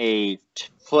 doing a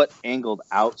foot angled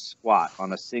out squat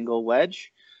on a single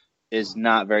wedge is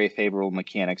not very favorable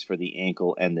mechanics for the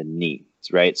ankle and the knee,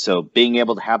 right? So being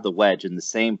able to have the wedge in the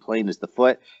same plane as the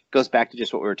foot goes back to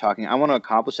just what we were talking. I want to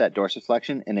accomplish that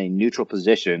dorsiflexion in a neutral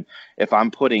position if I'm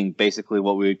putting basically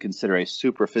what we would consider a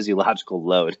super physiological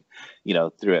load,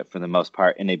 through it for the most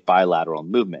part in a bilateral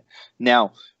movement.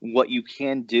 Now, what you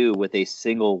can do with a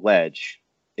single wedge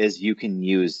is you can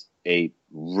use a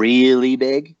really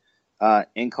big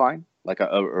incline, like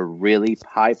a really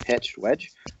high-pitched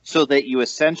wedge, so that you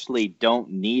essentially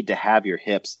don't need to have your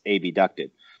hips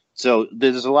abducted. So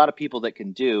there's a lot of people that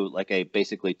can do like a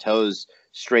basically toes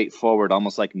straight forward,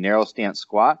 almost like narrow stance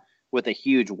squat with a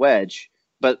huge wedge,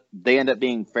 but they end up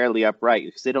being fairly upright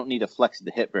because they don't need to flex the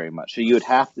hip very much. So you would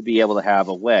have to be able to have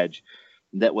a wedge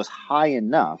that was high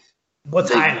enough.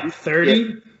 What's high enough?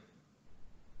 30?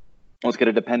 Well, it's going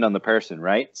to depend on the person,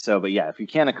 right? So, but yeah, if you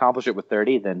can't accomplish it with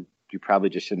 30, then you probably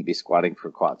just shouldn't be squatting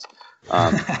for quads.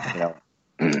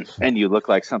 And you look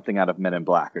like something out of Men in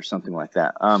Black or something like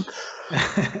that.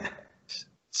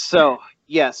 So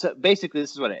basically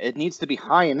this is what it needs to be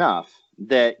high enough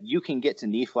that you can get to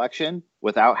knee flexion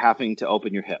without having to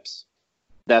open your hips.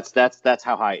 That's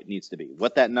how high it needs to be.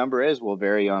 What that number is will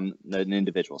vary on an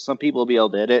individual. Some people will be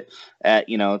able to hit it at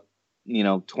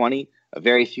 20.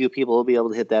 Very few people will be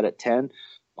able to hit that at 10.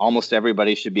 Almost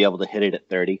everybody should be able to hit it at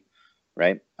 30.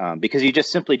 Right? Because you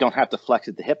just simply don't have to flex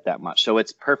at the hip that much. So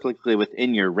it's perfectly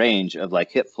within your range of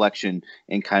like hip flexion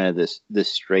in kind of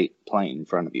this straight plane in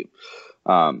front of you.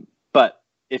 But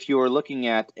if you were looking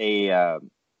at a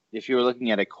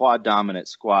quad dominant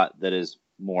squat that is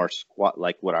more squat,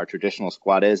 like what our traditional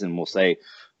squat is, and we'll say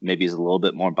maybe is a little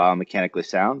bit more biomechanically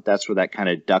sound, that's where that kind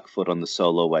of duck foot on the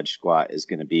solo wedge squat is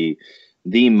going to be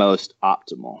the most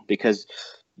optimal, because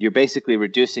you're basically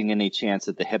reducing any chance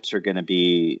that the hips are going to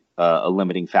be a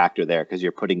limiting factor there, because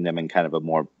you're putting them in kind of a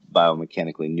more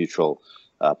biomechanically neutral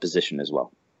position as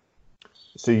well.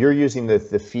 So you're using the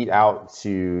feet out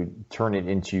to turn it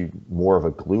into more of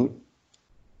a glute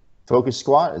focus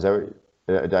squat? Is that,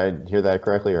 did I hear that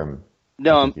correctly? Or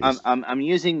no, I'm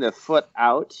using the foot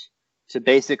out to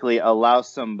basically allow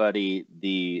somebody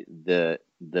the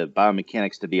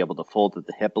biomechanics to be able to fold at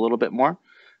the hip a little bit more,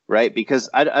 right? Because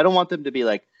I don't want them to be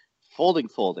like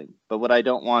folding, but what I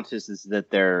don't want is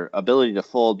that their ability to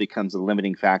fold becomes a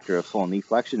limiting factor of full knee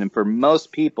flexion. And for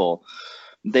most people,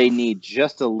 they need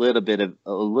just a little bit of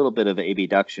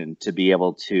abduction to be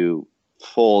able to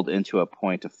fold into a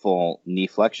point of full knee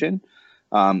flexion.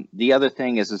 The other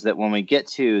thing is that when we get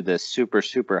to the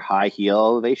super high heel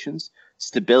elevations,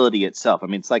 stability itself, I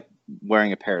mean, it's like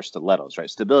wearing a pair of stilettos, right?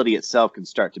 Stability itself can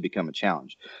start to become a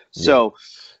challenge. Yeah. So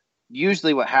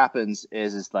usually what happens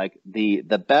is like the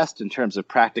best in terms of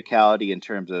practicality, in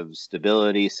terms of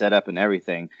stability, setup, and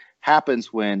everything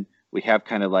happens when we have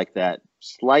kind of like that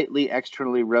slightly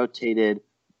externally rotated,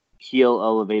 heel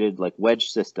elevated, like wedge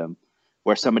system,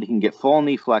 where somebody can get full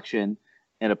knee flexion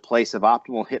in a place of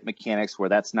optimal hip mechanics where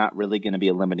that's not really going to be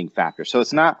a limiting factor. So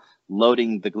it's not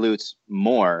loading the glutes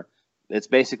more. It's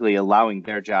basically allowing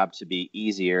their job to be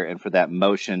easier and for that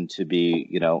motion to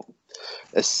be,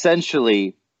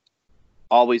 essentially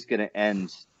always going to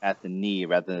end at the knee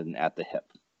rather than at the hip.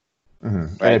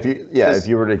 Mm-hmm. Right? And if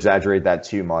you were to exaggerate that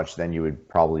too much, then you would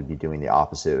probably be doing the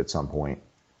opposite at some point.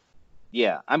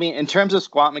 Yeah. I mean, in terms of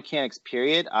squat mechanics,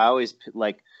 period, I always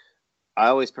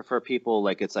prefer people,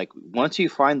 like, it's like once you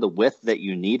find the width that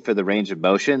you need for the range of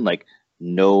motion, like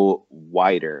no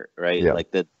wider, right? Yeah.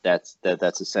 Like that's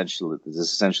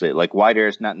essentially like wider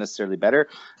is not necessarily better,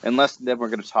 unless then we're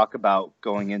going to talk about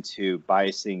going into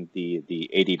biasing the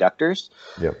adductors.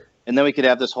 Yep. And then we could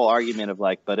have this whole argument of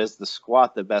like, but is the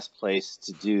squat the best place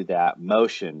to do that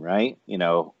motion, right?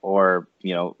 Or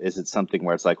is it something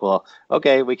where it's like, well,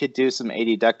 okay, we could do some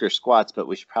adductor squats, but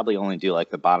we should probably only do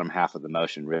like the bottom half of the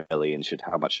motion really, and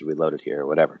how much should we load it here or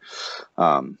whatever.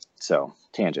 So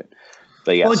tangent.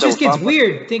 But yeah, well, it just gets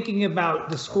weird thinking about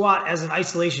the squat as an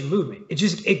isolation movement. It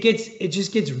just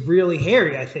gets really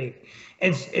hairy, I think.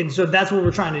 And so that's what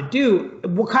we're trying to do.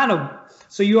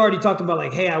 So you already talked about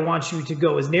like, hey, I want you to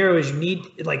go as narrow as you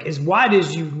need, like as wide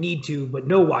as you need to, but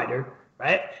no wider,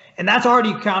 right? And that's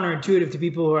already counterintuitive to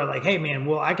people who are like, hey man,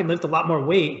 well, I can lift a lot more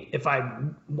weight if I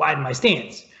widen my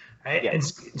stance, right? Yeah. And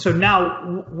so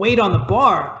now weight on the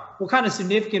bar, what kind of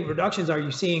significant reductions are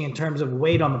you seeing in terms of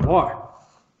weight on the bar?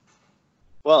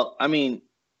 Well, I mean,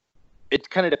 it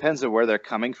kind of depends on where they're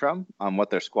coming from, on what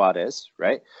their squat is,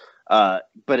 right?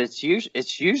 But it's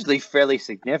usually fairly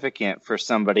significant for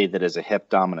somebody that is a hip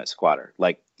dominant squatter.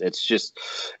 Like it's just,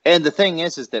 and the thing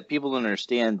is that people don't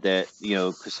understand that,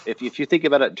 because if you think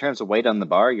about it in terms of weight on the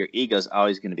bar, your ego is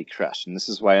always going to be crushed. And this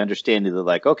is why I understand that,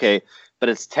 like, okay, but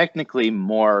it's technically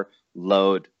more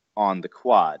load on the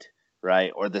quad,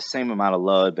 right? Or the same amount of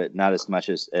load, but not as much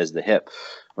as the hip,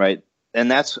 right? And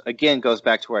that's, again, goes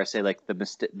back to where I say, like,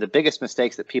 the biggest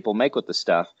mistakes that people make with this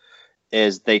stuff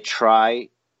is they try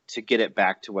to get it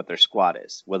back to what their squat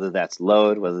is, whether that's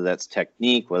load, whether that's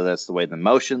technique, whether that's the way the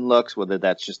motion looks, whether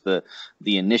that's just the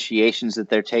initiations that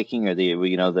they're taking, or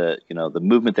the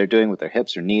movement they're doing with their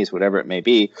hips or knees, whatever it may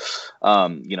be.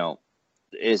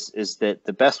 Is that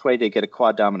the best way to get a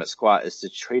quad dominant squat is to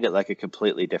treat it like a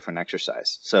completely different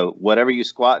exercise. So whatever you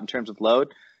squat in terms of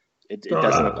load, it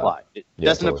doesn't apply. It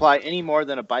doesn't apply any more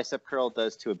than a bicep curl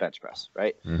does to a bench press,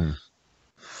 right? Mm-hmm.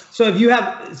 So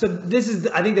this is,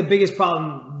 I think, the biggest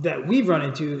problem that we've run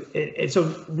into. And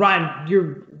so Ryan,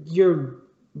 your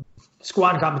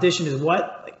squat competition is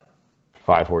what? Like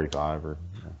 545 or.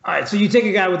 Yeah. All right, so you take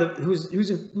a guy with who's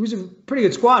a pretty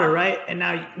good squatter, right? And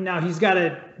now he's got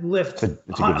to lift. It's a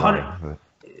good 100.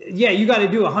 Yeah, you got to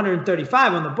do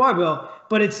 135 on the barbell,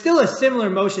 but it's still a similar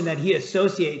motion that he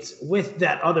associates with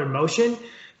that other motion.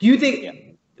 Do you think? Yeah.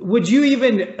 Would you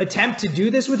even attempt to do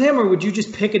this with him, or would you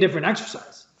just pick a different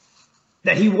exercise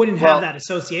that he wouldn't have that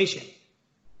association?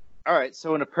 All right.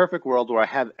 So in a perfect world where I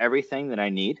have everything that I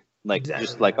need, like exactly.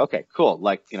 Just like, okay, cool.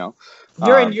 Like,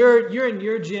 you're in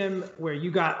your gym where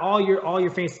you got all your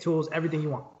fancy tools, everything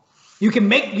you want. You can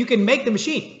make the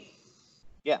machine.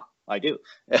 Yeah, I do.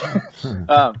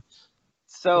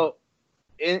 So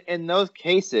in those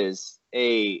cases,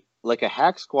 a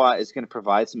hack squat is going to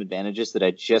provide some advantages that I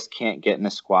just can't get in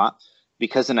a squat,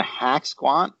 because in a hack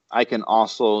squat, I can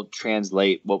also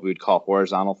translate what we would call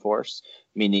horizontal force,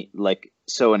 meaning like,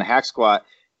 so in a hack squat,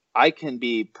 I can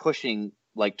be pushing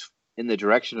like in the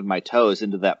direction of my toes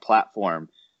into that platform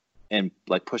and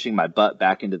like pushing my butt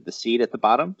back into the seat at the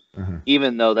bottom,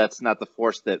 even though that's not the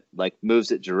force that like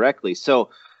moves it directly. So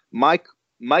my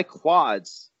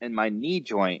quads and my knee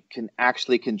joint can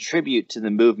actually contribute to the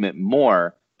movement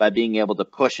more by being able to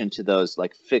push into those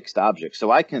like fixed objects.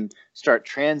 So I can start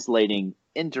translating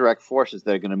indirect forces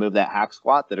that are going to move that hack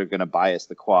squat that are going to bias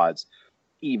the quads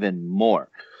even more.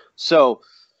 So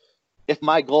if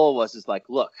my goal is like,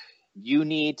 look, you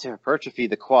need to hypertrophy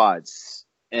the quads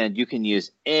and you can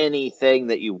use anything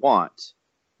that you want,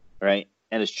 right?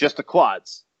 And it's just the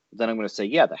quads. Then I'm going to say,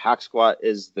 yeah, the hack squat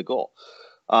is the goal.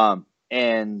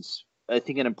 And I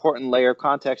think an important layer of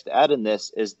context to add in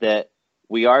this is that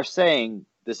we are saying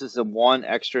this is a one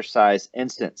exercise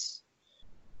instance.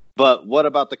 But what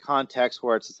about the context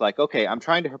where it's like, okay, I'm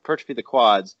trying to hypertrophy the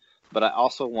quads, but I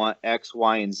also want X,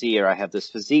 Y, and Z, or I have this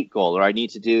physique goal, or I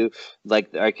need to do,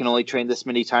 like, I can only train this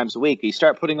many times a week. You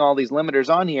start putting all these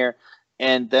limiters on here,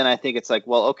 and then I think it's like,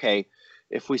 well, okay,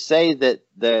 if we say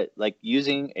that like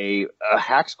using a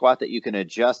hack squat that you can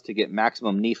adjust to get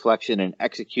maximum knee flexion and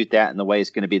execute that in the way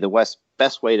is going to be the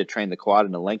best way to train the quad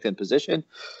in a lengthened position,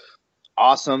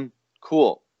 awesome,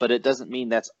 cool. But it doesn't mean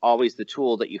that's always the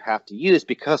tool that you have to use,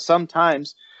 because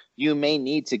sometimes you may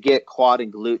need to get quad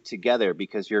and glute together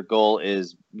because your goal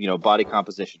is, body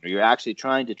composition, or you're actually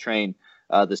trying to train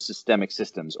the systemic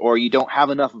systems, or you don't have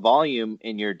enough volume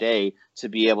in your day to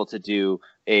be able to do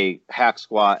a hack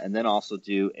squat and then also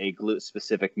do a glute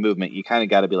specific movement. You kind of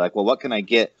got to be like, well, what can I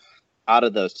get out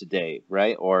of those today,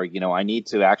 right? Or, I need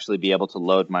to actually be able to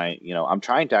load my, I'm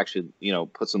trying to actually,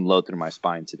 put some load through my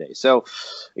spine today. So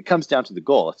it comes down to the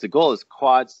goal. If the goal is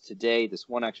quads today, this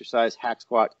one exercise, hack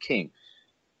squat, king.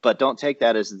 But don't take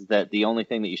that as that the only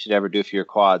thing that you should ever do for your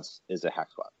quads is a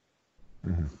hack squat.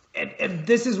 Mm-hmm. And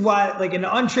this is why, like in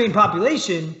an untrained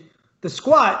population, the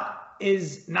squat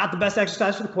is not the best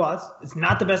exercise for the quads. It's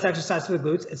not the best exercise for the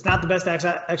glutes. It's not the best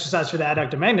exercise for the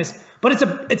adductor magnus. But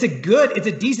it's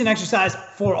a decent exercise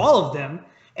for all of them.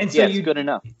 And so it's good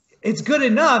enough. It's good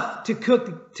enough to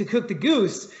cook the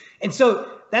goose. And so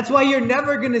that's why you're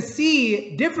never going to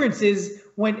see differences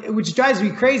which drives me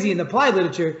crazy in the applied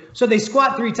literature. So they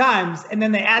squat 3 times and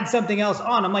then they add something else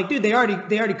on. I'm like, dude, they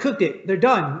already cooked it. They're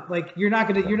done. Like you're not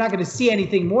gonna see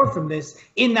anything more from this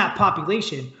in that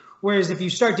population. Whereas if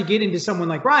you start to get into someone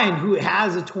like Ryan, who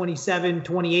has a 27,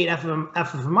 28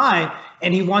 FMI,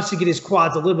 and he wants to get his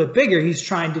quads a little bit bigger, he's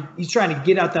trying to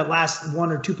get out that last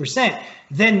 1 or 2%.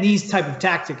 Then these type of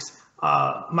tactics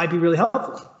might be really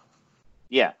helpful.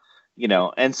 Yeah,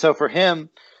 and so for him,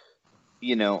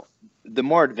 the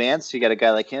more advanced you got a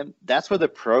guy like him, that's where the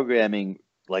programming,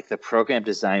 like the program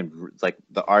design, like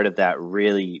the art of that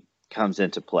really comes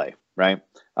into play, right?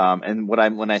 And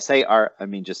when I say art, I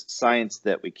mean just science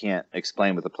that we can't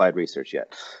explain with applied research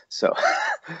yet. So,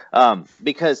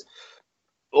 because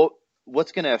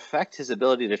what's going to affect his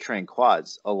ability to train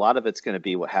quads, a lot of it's going to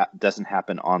be what doesn't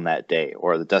happen on that day,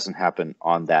 or that doesn't happen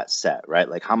on that set, right?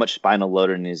 Like how much spinal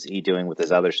loading is he doing with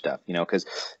his other stuff, because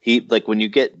he, like when you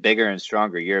get bigger and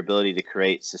stronger, your ability to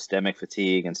create systemic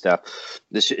fatigue and stuff,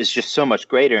 this is just so much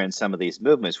greater in some of these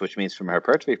movements, which means from a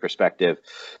hypertrophy perspective,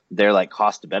 their like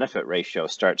cost to benefit ratio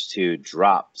starts to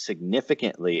drop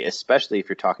significantly, especially if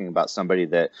you're talking about somebody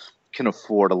that can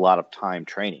afford a lot of time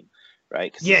training.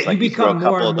 Right? Yeah, like you become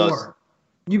more and more.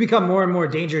 You become more and more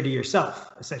danger to yourself,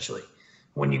 essentially,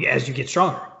 as you get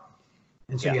stronger,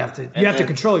 and so you have to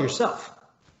control yourself.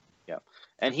 Yeah,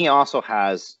 and he also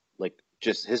has like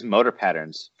just his motor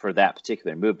patterns for that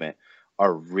particular movement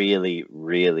are really,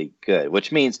 really good.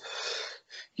 Which means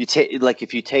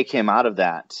if you take him out of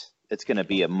that, it's going to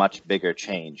be a much bigger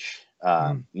change.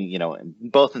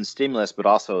 Both in stimulus, but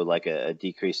also like a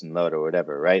decrease in load or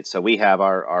whatever, right? So we have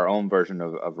our own version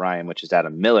of Ryan, which is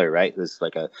Adam Miller, right? Who's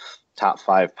like a top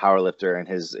 5 power lifter in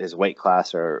his weight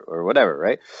class or whatever,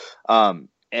 right?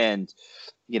 And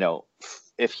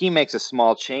if he makes a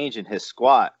small change in his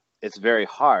squat, it's very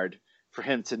hard for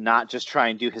him to not just try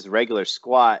and do his regular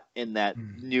squat in that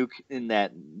new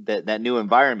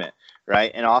environment,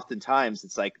 right? And oftentimes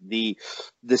it's like the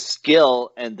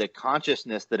skill and the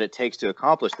consciousness that it takes to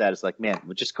accomplish that is like, man,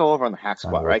 we'll just go over on the hack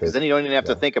squat, right? Because then you don't even have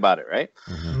to think about it, right?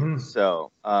 Mm-hmm.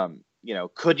 So,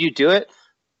 could you do it?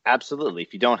 Absolutely.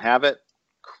 If you don't have it,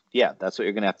 yeah, that's what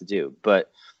you're going to have to do. But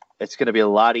it's going to be a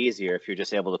lot easier if you're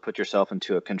just able to put yourself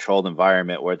into a controlled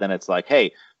environment where then it's like,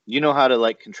 hey, you know how to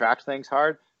like contract things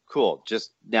hard? Cool.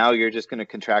 Just now you're just going to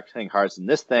contract things hard in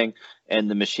this thing,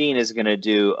 and the machine is going to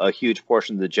do a huge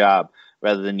portion of the job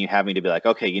rather than you having to be like,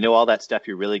 okay, you know, all that stuff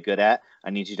you're really good at,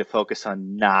 I need you to focus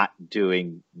on not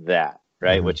doing that.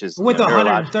 Right. Which is with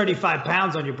 135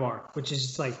 pounds on your bar, which is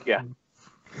just like, yeah.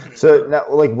 So now,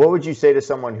 like, what would you say to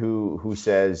someone who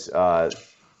says,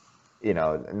 you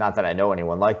know, not that I know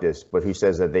anyone like this, but who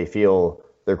says that they feel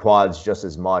their quads just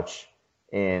as much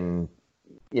in,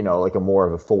 you know, like a more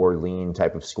of a forward lean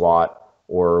type of squat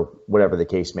or whatever the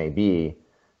case may be?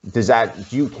 Do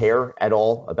you care at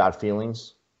all about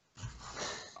feelings?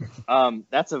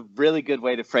 That's a really good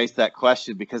way to phrase that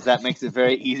question, because that makes it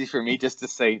very easy for me just to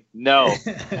say no.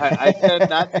 I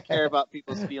tend not to care about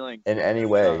people's feelings in any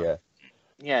way.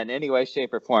 Yeah, in any way,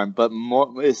 shape, or form, but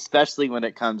more especially when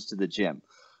it comes to the gym.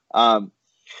 And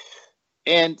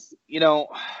you know,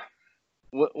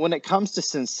 when it comes to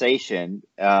sensation,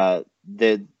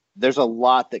 there's a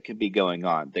lot that could be going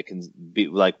on that can be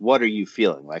like, what are you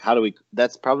feeling? Like, how do we?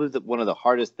 That's probably one of the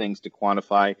hardest things to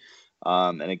quantify.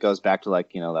 And it goes back to,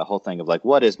 like, you know, that whole thing of like,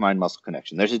 what is mind muscle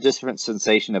connection? There's a different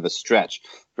sensation of a stretch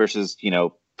versus, you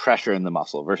know, pressure in the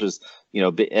muscle versus, you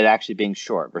know, it actually being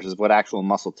short versus what actual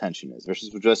muscle tension is versus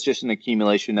just an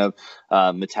accumulation of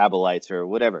metabolites or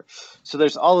whatever. So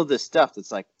there's all of this stuff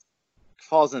that's like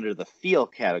falls under the feel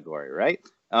category, right?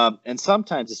 And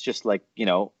sometimes it's just like, you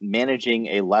know, managing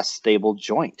a less stable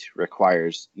joint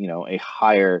requires, you know, a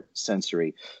higher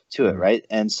sensory to it, right?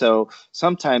 And so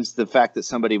sometimes the fact that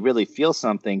somebody really feels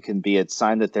something can be a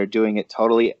sign that they're doing it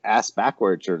totally ass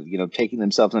backwards, or, you know, taking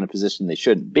themselves in a position they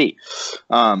shouldn't be.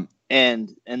 And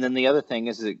then the other thing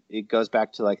is it goes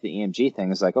back to like the EMG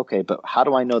thing. Is like, okay, but how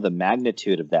do I know the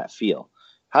magnitude of that feel?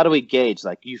 How do we gauge,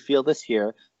 like, you feel this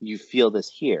here, you feel this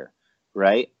here,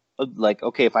 right? Like,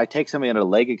 okay, if I take somebody on a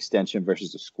leg extension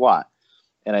versus a squat,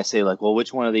 and I say like, well,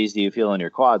 which one of these do you feel in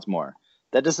your quads more?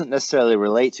 That doesn't necessarily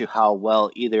relate to how well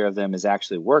either of them is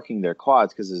actually working their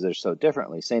quads, because they're so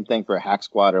differently. Same thing for a hack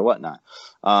squat or whatnot.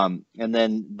 And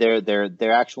then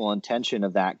their actual intention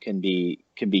of that can be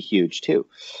huge too,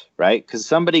 right? Because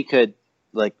somebody could,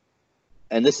 like,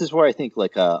 and this is where I think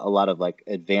like a lot of like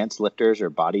advanced lifters or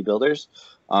bodybuilders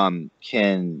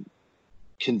can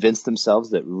convince themselves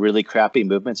that really crappy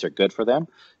movements are good for them,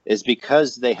 is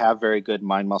because they have very good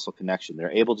mind muscle connection.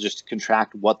 They're able to just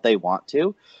contract what they want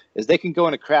to, is they can go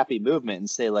in a crappy movement and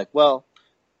say like, well,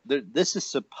 this is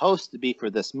supposed to be for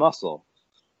this muscle.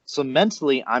 So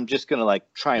mentally, I'm just going to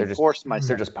like try and force myself.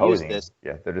 They're just posing. To use this.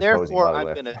 Yeah, they're just Therefore, posing.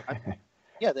 I'm going to.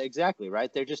 Yeah, exactly,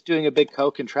 right? They're just doing a big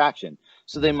co-contraction.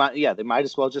 So they might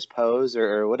as well just pose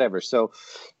or whatever. So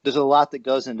there's a lot that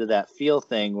goes into that feel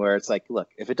thing where it's like, look,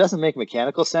 if it doesn't make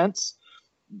mechanical sense,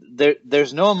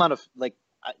 there's no amount of, like,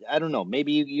 I don't know,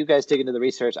 maybe you guys dig into the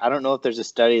research. I don't know if there's a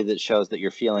study that shows that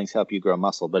your feelings help you grow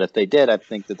muscle, but if they did, I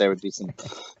think that there would be some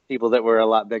people that were a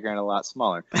lot bigger and a lot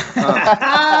smaller. That's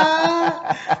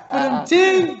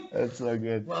so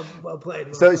good. Well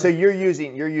played. So you're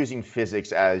using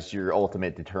physics as your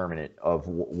ultimate determinant of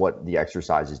what the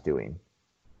exercise is doing.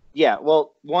 Yeah.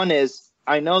 Well, one is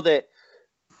I know that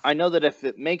if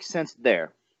it makes sense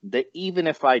there, that even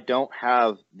if I don't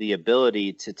have the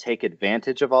ability to take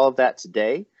advantage of all of that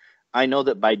today, I know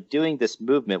that by doing this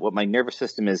movement, what my nervous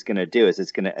system is going to do is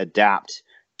it's going to adapt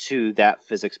to that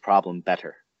physics problem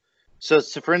better. So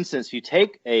for instance, you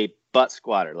take a butt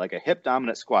squatter, like a hip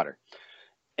dominant squatter,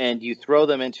 and you throw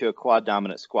them into a quad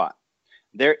dominant squat.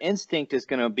 Their instinct is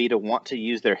going to be to want to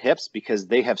use their hips because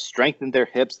they have strengthened their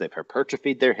hips, they've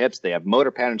hypertrophied their hips, they have motor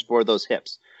patterns for those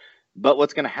hips. But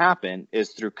what's going to happen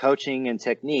is through coaching and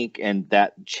technique and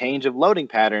that change of loading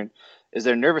pattern is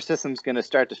their nervous system is going to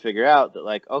start to figure out that,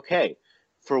 like, okay,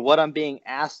 for what I'm being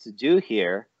asked to do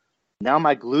here, now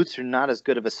my glutes are not as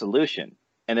good of a solution.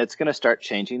 And it's going to start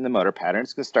changing the motor pattern.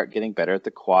 It's going to start getting better at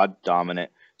the quad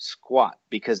dominant squat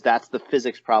because that's the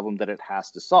physics problem that it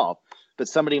has to solve. But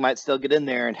somebody might still get in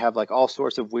there and have like all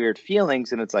sorts of weird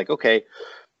feelings. And it's like, okay,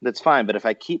 that's fine. But if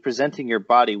I keep presenting your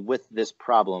body with this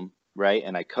problem, right,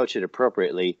 and I coach it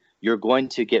appropriately, you're going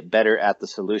to get better at the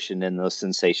solution, and those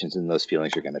sensations and those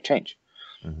feelings are going to change.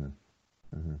 Mm-hmm.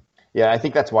 Mm-hmm. Yeah, I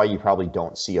think that's why you probably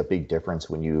don't see a big difference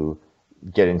when you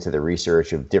get into the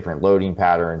research of different loading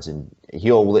patterns and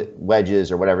heel wedges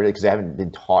or whatever, because they haven't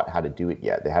been taught how to do it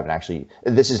yet. They haven't actually.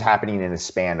 This is happening in a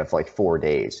span of like 4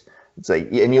 days. It's like,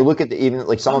 and you look at even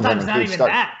like some sometimes of them not even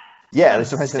that. Yeah,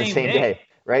 sometimes in the same day.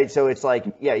 Right. So it's like,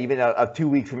 yeah, even a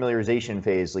 2-week familiarization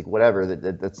phase, like whatever,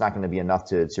 that's not going to be enough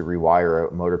to rewire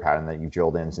a motor pattern that you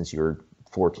drilled in since you were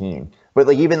 14. But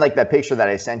like even like that picture that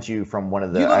I sent you from one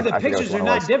of the, the pictures are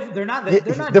not different. They're not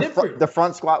different. The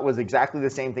front squat was exactly the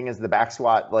same thing as the back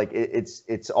squat. Like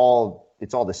it's all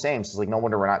the same. So it's like no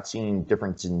wonder we're not seeing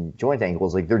difference in joint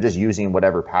angles. Like they're just using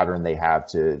whatever pattern they have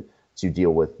to to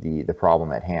deal with the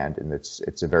problem at hand. And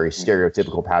it's a very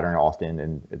stereotypical pattern often,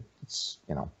 and it's,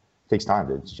 you know, it takes time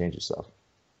to change this stuff.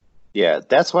 Yeah,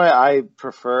 that's why I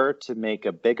prefer to make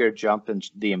a bigger jump in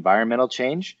the environmental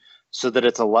change, so that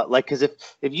it's a lot like, because if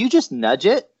you just nudge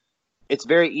it, it's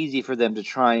very easy for them to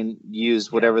try and use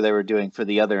whatever they were doing for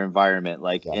the other environment,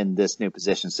 like in this new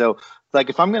position. So like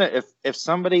if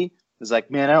somebody is like,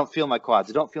 man, I don't feel my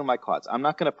quads, I'm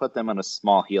not going to put them on a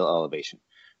small heel elevation,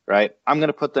 right? I'm going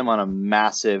to put them on a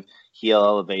massive heel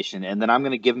elevation, and then I'm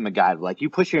going to give them a guide. Like, you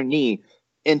push your knee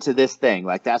into this thing,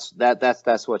 like that's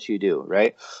what you do,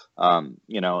 right?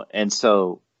 You know, and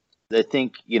so I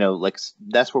think, you know, like,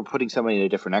 that's where putting somebody in a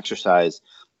different exercise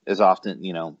is often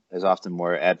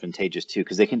more advantageous too,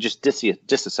 because they can just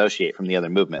disassociate from the other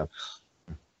movement.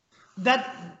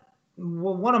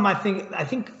 One of my things, I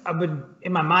think I've been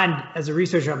in my mind as a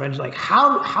researcher, I've been like,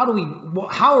 how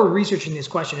are researching this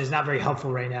question is not very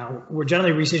helpful right now. We're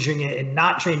generally researching it and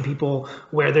not train people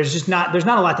where there's not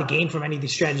a lot to gain from any of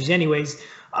these strategies anyways.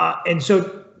 And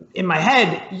so in my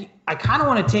head, I kind of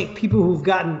want to take people who've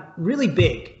gotten really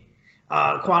big,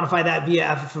 quantify that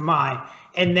via FFMI,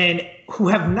 and then who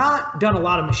have not done a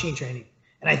lot of machine training.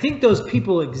 And I think those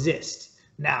people exist.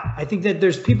 Now, I think that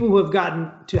there's people who have gotten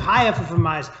to high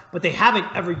FFMIs, but they haven't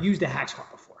ever used a hack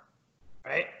squat before,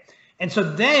 right? And so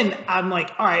then I'm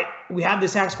like, all right, we have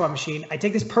this hack squat machine. I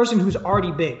take this person who's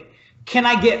already big. Can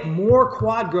I get more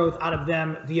quad growth out of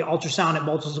them via ultrasound at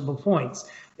multiple points?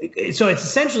 So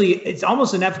it's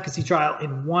almost an efficacy trial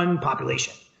in one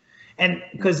population. And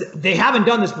because they haven't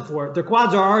done this before, their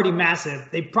quads are already massive.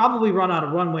 They probably run out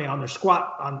of runway on their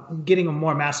squat, on getting them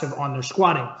more massive on their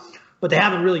squatting, but they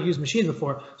haven't really used machines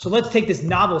before. So let's take this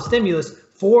novel stimulus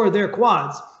for their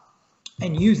quads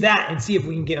and use that and see if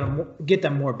we can get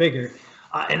them more bigger.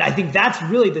 And I think that's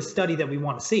really the study that we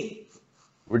want to see.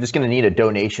 We're just going to need a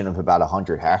donation of about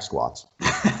 100 hack squats.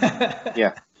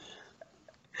 Yeah.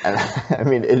 And, I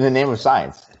mean, in the name of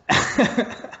science.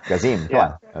 Kazim,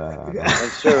 come on.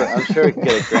 I'm sure we can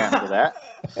get a grant for that.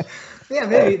 Yeah,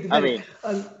 maybe. I mean,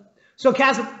 so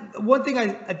Cass, one thing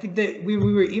I think that we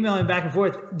were emailing back and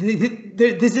forth.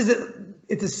 This is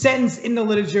it's a sentence in the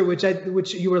literature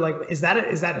which you were like, is that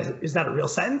a real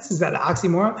sentence? Is that an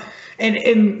oxymoron?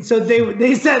 And so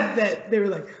they said that they were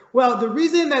like, well, the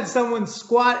reason that someone's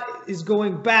squat is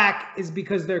going back is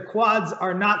because their quads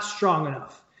are not strong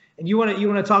enough. And you want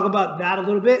to talk about that a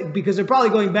little bit, because they're probably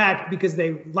going back because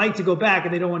they like to go back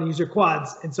and they don't want to use their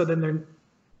quads, and so then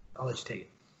I'll let you take it.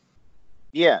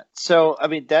 Yeah, so I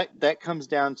mean that comes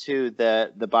down to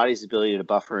the body's ability to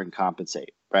buffer and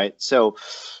compensate, right? So,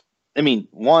 I mean,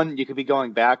 one, you could be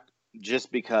going back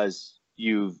just because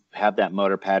you have that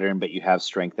motor pattern, but you have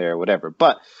strength there or whatever.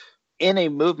 But in a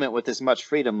movement with as much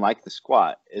freedom like the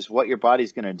squat, is what your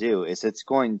body's going to do is it's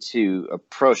going to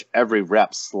approach every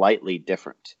rep slightly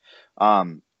different.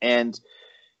 And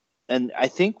I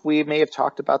think we may have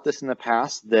talked about this in the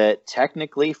past, that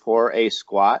technically for a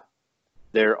squat,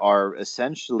 there are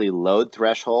essentially load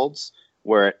thresholds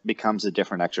where it becomes a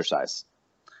different exercise.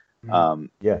 Yeah,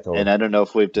 totally. And I don't know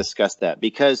if we've discussed that,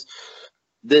 because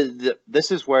this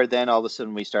is where then all of a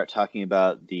sudden we start talking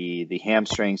about the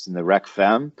hamstrings and the rec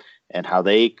fem and how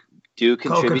they do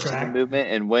contribute to the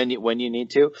movement and when you need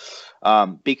to,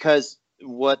 because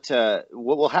what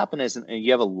will happen is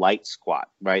you have a light squat,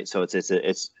 right? So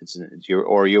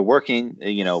you're working,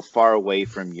 you know, far away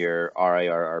from your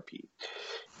RIR-RP,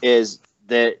 is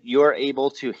that you're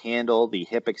able to handle the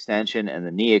hip extension and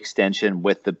the knee extension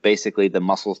with basically the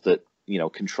muscles that, you know,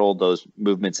 control those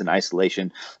movements in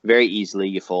isolation very easily.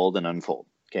 You fold and unfold.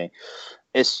 Okay.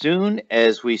 As soon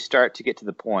as we start to get to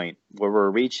the point where we're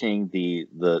reaching the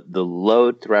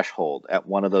load threshold at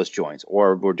one of those joints,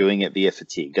 or we're doing it via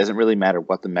fatigue, doesn't really matter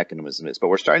what the mechanism is, but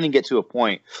we're starting to get to a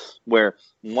point where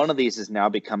one of these is now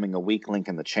becoming a weak link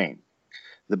in the chain.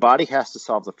 The body has to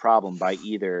solve the problem by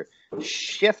either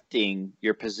shifting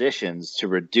your positions to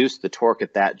reduce the torque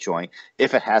at that joint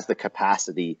if it has the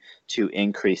capacity to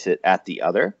increase it at the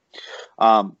other.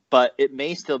 But it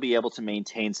may still be able to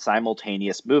maintain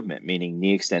simultaneous movement, meaning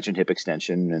knee extension, hip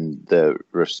extension, and the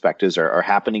respectives are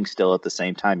happening still at the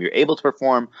same time. You're able to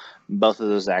perform both of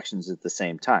those actions at the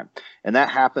same time. And that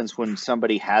happens when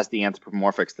somebody has the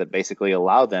anthropomorphics that basically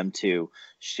allow them to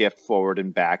shift forward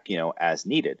and back, you know, as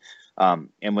needed. And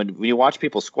when you watch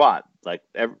people squat, like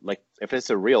if it's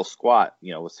a real squat,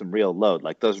 you know, with some real load,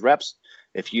 like those reps,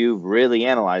 if you really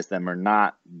analyze them, are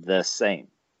not the same.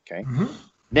 Okay. Mm-hmm.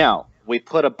 Now we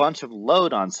put a bunch of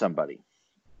load on somebody,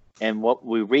 and what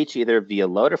we reach either via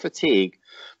load or fatigue,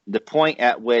 the point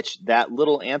at which that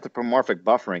little anthropomorphic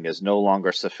buffering is no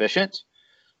longer sufficient,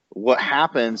 what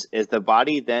happens is the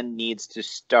body then needs to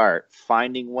start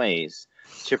finding ways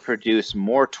to produce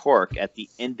more torque at the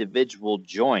individual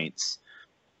joints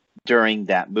during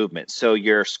that movement. So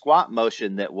your squat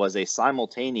motion that was a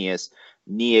simultaneous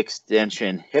knee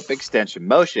extension, hip extension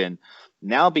motion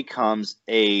now becomes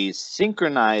a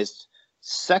synchronized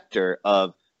sector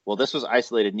of, well, this was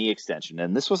isolated knee extension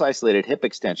and this was isolated hip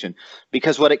extension,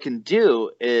 because what it can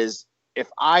do is if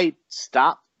I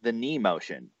stop the knee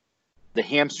motion, the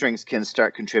hamstrings can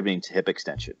start contributing to hip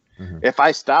extension. Mm-hmm. If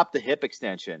I stop the hip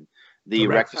extension, the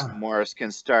rectus femoris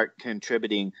can start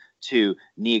contributing to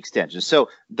knee extension. So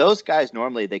those guys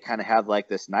normally, they kind of have like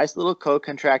this nice little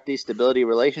co-contractile stability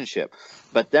relationship.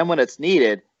 But then when it's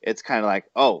needed, it's kind of like,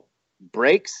 oh,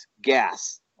 brakes,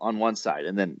 gas on one side,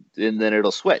 and then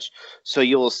it'll switch. So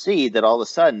you will see that all of a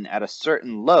sudden at a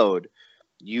certain load,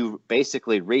 you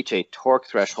basically reach a torque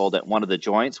threshold at one of the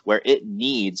joints where it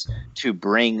needs to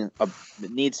bring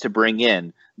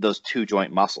in those two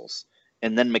joint muscles.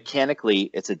 And then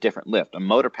mechanically, it's a different lift. A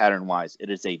motor pattern wise,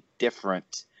 it is a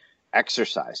different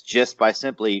exercise. Just by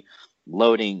simply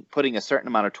putting a certain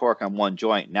amount of torque on one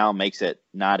joint now makes it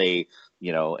not a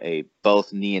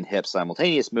both knee and hip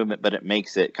simultaneous movement, but it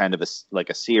makes it kind of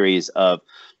like a series of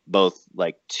both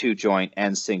like two joint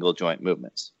and single joint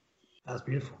movements. That's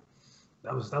beautiful.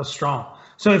 That was strong.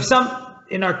 So if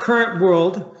in our current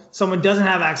world, someone doesn't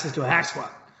have access to a hack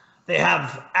squat, they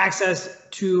have access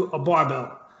to a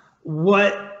barbell.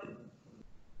 What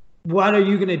are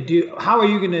you going to do? How are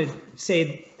you going to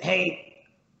say, hey,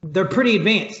 they're pretty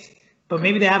advanced, but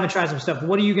maybe they haven't tried some stuff.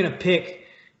 What are you going to pick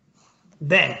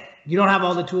then? You don't have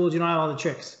all the tools. You don't have all the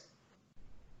tricks.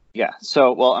 Yeah.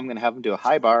 So, well, I'm going to have them do a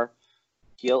high bar,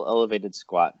 heel elevated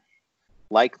squat,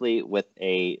 likely with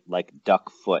a like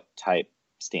duck foot type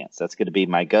stance. That's going to be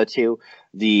my go-to.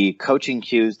 The coaching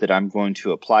cues that I'm going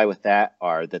to apply with that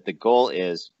are that the goal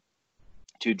is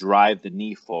to drive the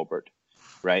knee forward,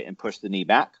 right, and push the knee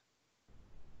back.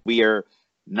 We are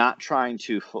not trying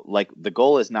to, the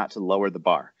goal is not to lower the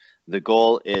bar. The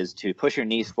goal is to push your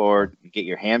knees forward, get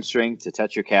your hamstring to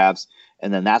touch your calves,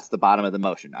 and then that's the bottom of the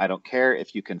motion. I don't care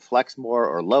if you can flex more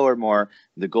or lower more.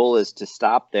 The goal is to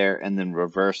stop there and then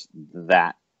reverse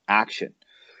that action.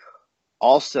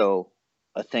 Also,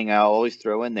 a thing I always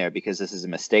throw in there, because this is a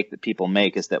mistake that people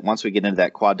make, is that once we get into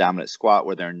that quad dominant squat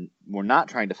where we're not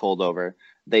trying to fold over,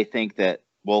 they think that,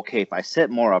 well, okay, if I sit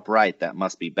more upright, that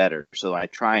must be better. So I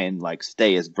try and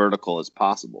stay as vertical as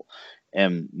possible.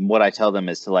 And what I tell them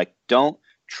is to don't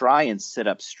try and sit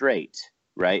up straight,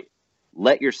 right?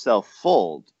 Let yourself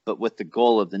fold, but with the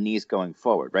goal of the knees going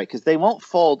forward, right? Because they won't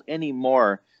fold any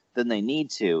more than they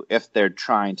need to if they're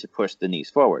trying to push the knees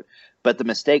forward. But the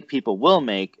mistake people will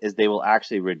make is they will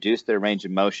actually reduce their range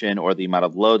of motion or the amount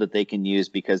of load that they can use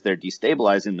because they're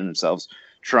destabilizing themselves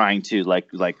trying to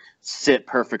sit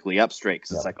perfectly up straight.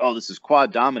 Because it's oh, this is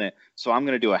quad dominant, so I'm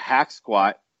going to do a hack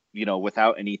squat,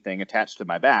 without anything attached to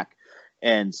my back.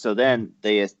 And so then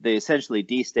they essentially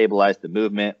destabilize the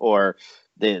movement, or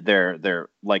they're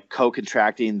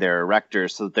co-contracting their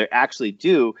erectors, so that they actually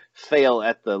do fail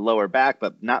at the lower back,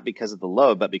 but not because of the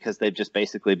load, but because they've just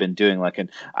basically been doing an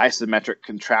isometric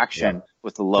contraction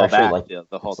with the low back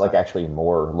the whole time. It's actually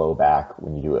more low back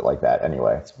when you do it like that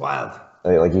anyway. It's wild.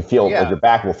 You feel your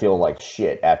back will feel like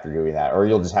shit after doing that, or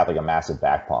you'll just have a massive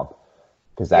back pump,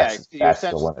 because that's the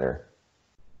limiter.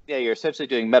 Yeah, you're essentially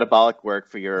doing metabolic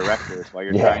work for your erectors while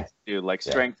you're trying to do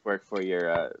strength work for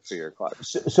your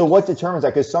quads. So what determines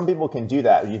that? Because some people can do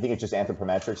that. Do you think it's just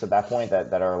anthropometrics at that point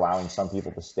that are allowing some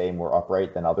people to stay more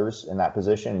upright than others in that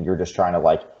position? You're just trying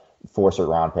to force a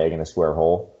round peg in a square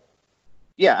hole?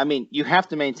 Yeah, I mean, you have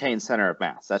to maintain center of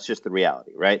mass. That's just the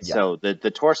reality, right? Yeah. So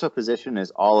the torso position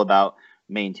is all about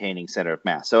maintaining center of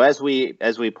mass. So as we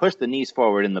push the knees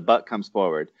forward and the butt comes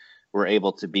forward, we're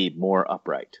able to be more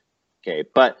upright. Okay,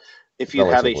 but if you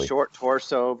have a short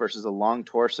torso versus a long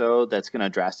torso, that's going to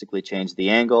drastically change the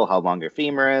angle, how long your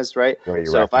femur is, right?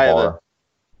 So if I have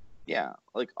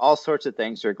all sorts of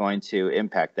things are going to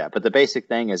impact that. But the basic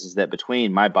thing is that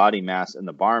between my body mass and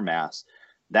the bar mass,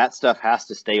 that stuff has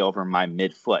to stay over my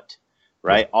midfoot,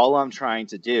 right? All I'm trying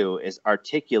to do is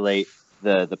articulate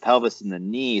the pelvis and the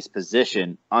knees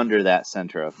position under that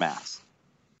center of mass.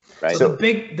 Right. So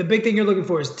the big thing you're looking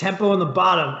for is tempo on the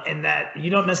bottom, and that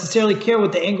you don't necessarily care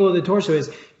what the angle of the torso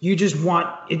is. You just want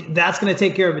it. That's going to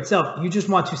take care of itself. You just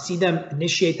want to see them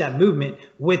initiate that movement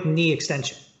with knee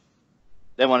extension.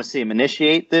 They want to see them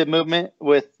initiate the movement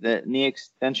with the knee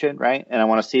extension, right? And I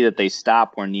want to see that they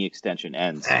stop where knee extension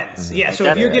ends. Yeah. So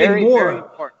if you're getting more,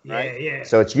 important, right? Yeah.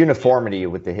 So it's uniformity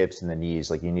with the hips and the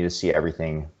knees. You need to see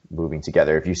everything moving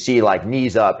together. If you see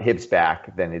knees up, hips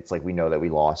back, then it's we know that we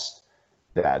lost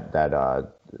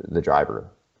the driver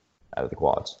out of the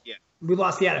quads. Yeah, We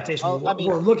lost the adaptation I mean,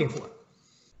 we're looking for.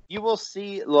 you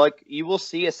will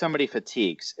see as somebody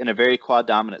fatigues in a very quad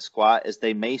dominant squat, as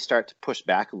they may start to push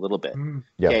back a little bit.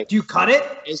 Yep. Okay. Do you cut it?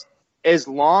 As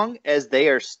long as they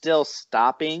are still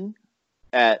stopping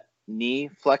at knee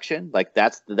flexion, like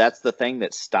that's the thing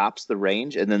that stops the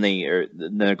range, and then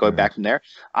they're going back from there.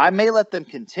 I may let them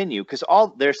continue, because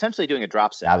they're essentially doing a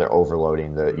drop set. Now they're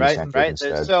overloading the eccentric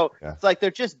instead. So it's like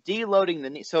they're just deloading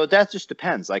the knee. So that just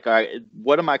depends. Like,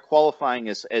 what am I qualifying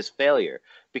as failure?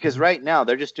 Because right now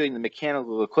they're just doing the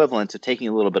mechanical equivalent to taking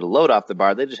a little bit of load off the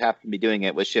bar. They just happen to be doing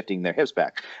it with shifting their hips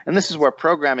back. And this is where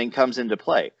programming comes into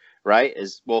play, right?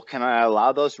 Is, well, can I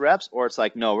allow those reps? Or it's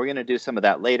like, no, we're going to do some of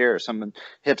that later, or some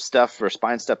hip stuff or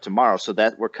spine stuff tomorrow, so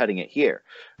that we're cutting it here,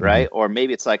 right? Or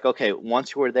maybe it's like, okay,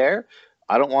 once we're there,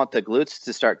 I don't want the glutes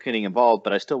to start getting involved,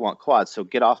 but I still want quads. So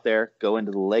get off there, go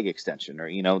into the leg extension, or,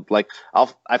 like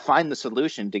I find the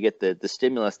solution to get the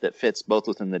stimulus that fits both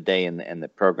within the day and the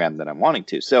program that I'm wanting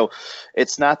to. So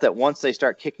it's not that once they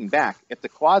start kicking back, if the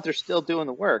quads are still doing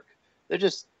the work,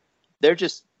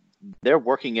 they're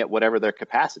working at whatever their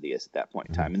capacity is at that point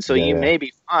in time. And so you may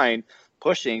be fine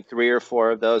pushing 3 or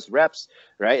 4 of those reps,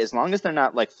 right? As long as they're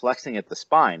not like flexing at the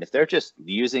spine. If they're just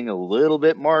using a little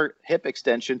bit more hip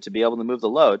extension to be able to move the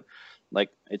load,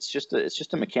 like it's just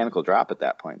a mechanical drop at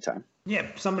that point in time. Yeah,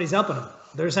 somebody's helping them.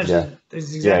 They're essentially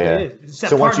that's exactly it. It's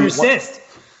that So partner assist.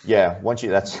 Once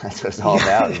that's what it's all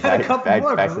about.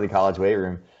 Back to the college weight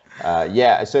room.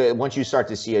 So once you start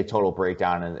to see a total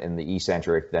breakdown in the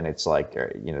eccentric, then it's like,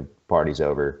 party's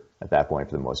over at that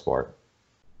point for the most part.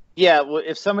 Yeah, well,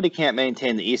 if somebody can't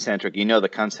maintain the eccentric, the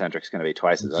concentric's going to be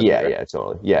twice as ugly. Yeah,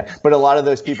 totally. Yeah, but a lot of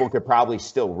those people could probably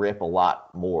still rip a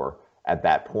lot more at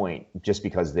that point, just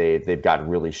because they've gotten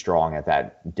really strong at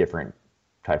that different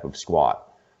type of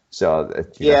squat. So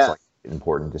that's like an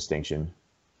important distinction.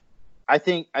 I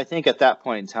think at that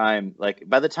point in time, like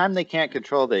by the time they can't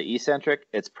control the eccentric,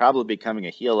 it's probably becoming a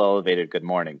heel elevated good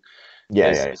morning.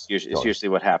 It's usually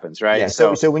what happens, right? Yeah.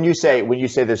 So when you say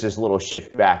there's this little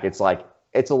shift back, it's like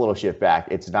it's a little shift back.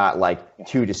 It's not like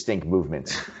 2 distinct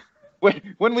movements.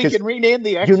 When we can rename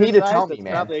the exercise, you need to tell me,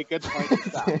 man. Probably a good point to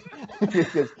stop.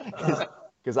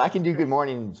 Because I can do good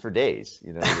mornings for days,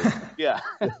 Yeah.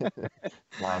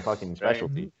 My fucking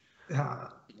specialty.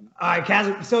 All right,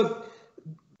 Kaz. So,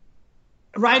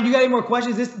 Ryan, do you got any more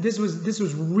questions? This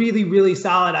was really, really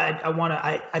solid.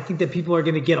 I think that people are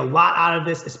going to get a lot out of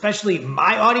this, especially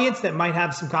my audience that might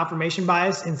have some confirmation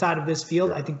bias inside of this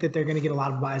field. I think that they're going to get a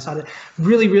lot of bias out of it.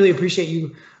 Really, really appreciate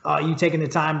you taking the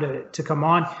time to come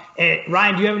on. And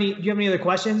Ryan, do you have any other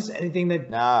questions? Anything that?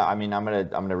 No, I mean, I'm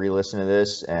gonna re-listen to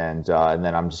this, and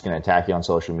then I'm just gonna attack you on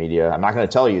social media. I'm not gonna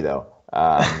tell you though.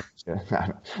 That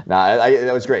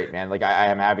was great, man. Like I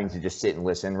am having to just sit and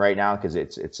listen right now, because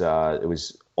it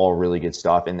was all really good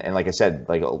stuff. And like I said,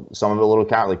 like some of it a little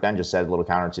counter, like Ben just said, a little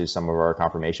counter to some of our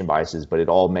confirmation biases, but it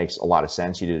all makes a lot of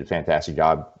sense. You did a fantastic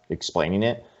job explaining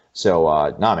it. So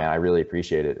man, I really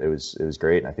appreciate it. It was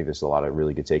great. And I think there's a lot of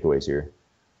really good takeaways here.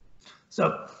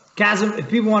 So Kazim, if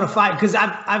people want to fight, because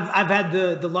I've had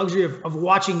the luxury of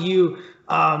watching you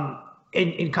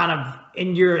in kind of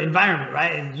in your environment,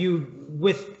 right? And you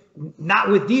not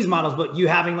with these models, but you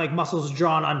having like muscles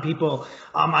drawn on people.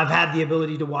 I've had the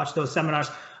ability to watch those seminars,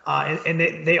 and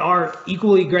they are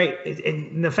equally great.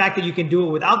 And the fact that you can do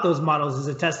it without those models is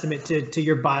a testament to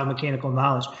your biomechanical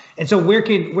knowledge. And so where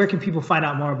can people find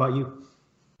out more about you?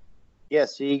 Yeah,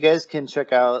 so you guys can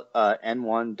check out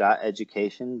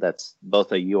n1.education. That's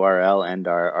both a URL and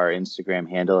our Instagram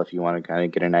handle if you want to kind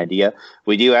of get an idea.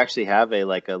 We do actually have a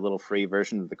little free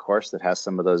version of the course that has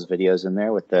some of those videos in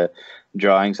there with the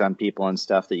drawings on people and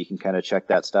stuff that you can kind of check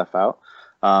that stuff out.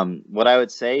 What I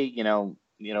would say,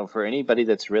 for anybody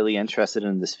that's really interested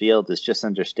in this field is just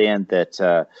understand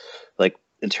that,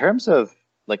 in terms of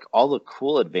all the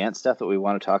cool advanced stuff that we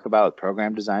want to talk about with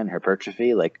program design,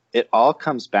 hypertrophy, it all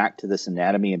comes back to this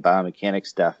anatomy and biomechanics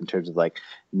stuff in terms of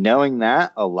knowing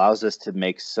that allows us to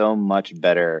make so much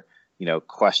better,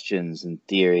 questions and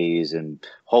theories and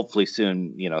hopefully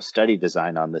soon, study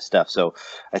design on this stuff. So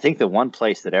I think the one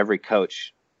place that every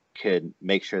coach could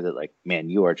make sure that man,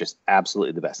 you are just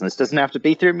absolutely the best. And this doesn't have to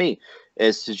be through me,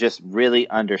 is to just really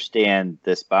understand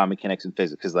this biomechanics and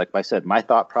physics. Because like I said, my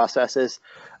thought process is,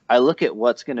 I look at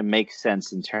what's going to make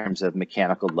sense in terms of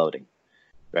mechanical loading,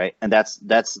 right? And that's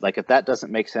if that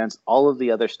doesn't make sense, all of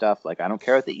the other stuff, I don't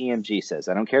care what the EMG says.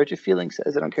 I don't care what your feeling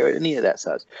says. I don't care what any of that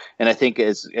says. And I think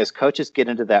as coaches get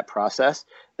into that process,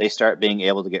 they start being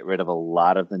able to get rid of a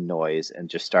lot of the noise and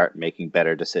just start making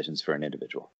better decisions for an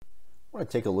individual. I want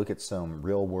to take a look at some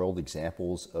real world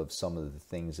examples of some of the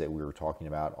things that we were talking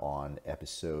about on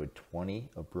episode 20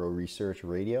 of Bro Research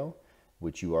Radio,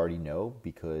 which you already know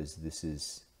because this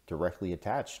is directly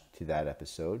attached to that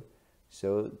episode.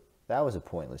 So that was a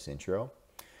pointless intro.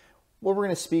 What we're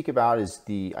going to speak about is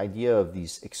the idea of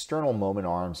these external moment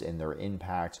arms and their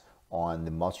impact on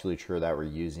the musculature that we're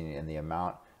using and the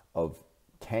amount of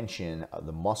tension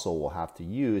the muscle will have to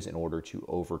use in order to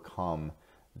overcome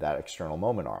that external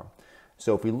moment arm.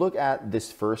 So if we look at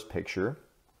this first picture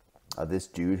of this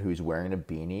dude who's wearing a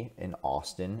beanie in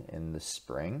Austin in the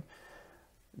spring,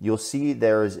 you'll see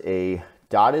there's a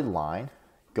dotted line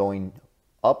going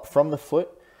up from the foot,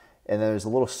 and there's a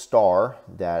little star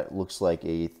that looks like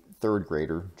a third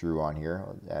grader drew on here.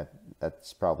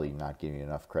 That's probably not giving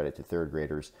enough credit to third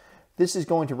graders. This is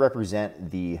going to represent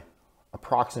the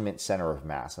approximate center of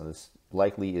mass. Now this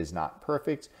likely is not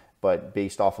perfect, but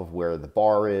based off of where the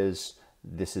bar is,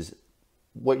 this is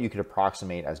what you could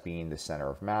approximate as being the center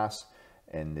of mass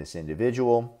in this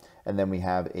individual. And then we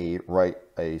have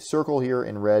a circle here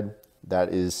in red. That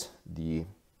is the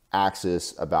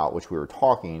axis about which we were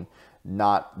talking,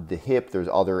 not the hip. There's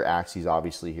other axes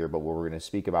obviously here, but what we're going to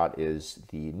speak about is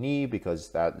the knee,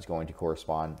 because that is going to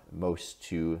correspond most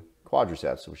to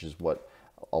quadriceps, which is what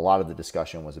a lot of the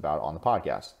discussion was about on the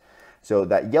podcast. So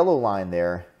that yellow line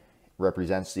there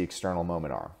represents the external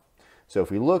moment arm. So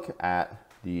if we look at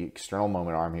the external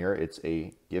moment arm here, it's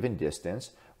a given distance.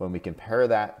 When we compare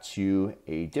that to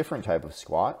a different type of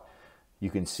squat, you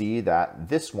can see that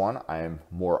this one, I am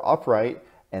more upright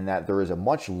and that there is a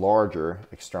much larger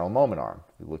external moment arm.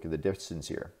 We look at the distance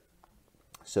here.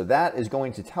 So that is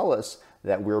going to tell us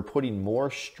that we're putting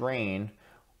more strain,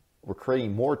 we're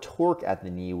creating more torque at the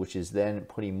knee, which is then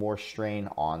putting more strain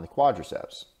on the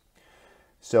quadriceps.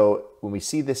 So when we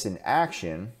see this in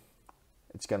action,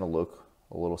 it's going to look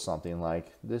a little something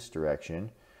like this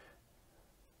direction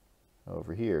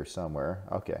over here somewhere.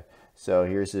 Okay, so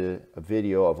here's a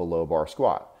video of a low bar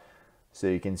squat. So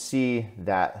you can see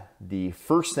that the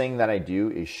first thing that I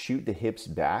do is shoot the hips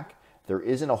back. There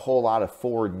isn't a whole lot of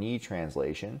forward knee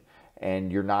translation, and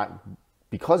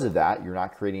because of that, you're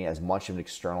not creating as much of an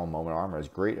external moment arm or as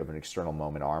great of an external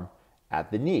moment arm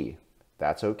at the knee.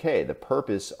 That's okay. The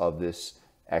purpose of this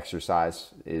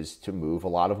exercise is to move a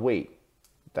lot of weight.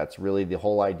 That's really the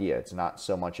whole idea. It's not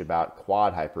so much about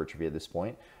quad hypertrophy at this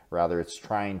point. Rather, it's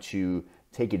trying to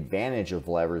take advantage of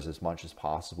levers as much as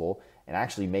possible and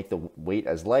actually make the weight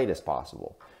as light as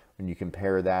possible. When you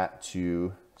compare that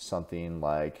to something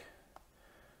like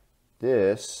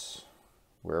this,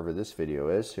 wherever this video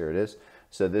is, here it is.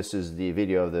 So this is the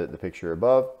video of the picture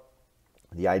above.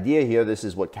 The idea here, this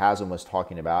is what Chasm was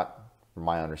talking about, from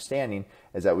my understanding,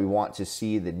 is that we want to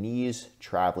see the knees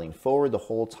traveling forward the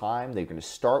whole time. They're going to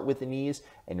start with the knees,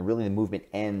 and really the movement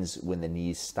ends when the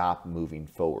knees stop moving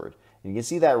forward. And you can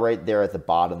see that right there at the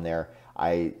bottom there.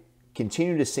 I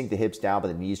continue to sink the hips down, but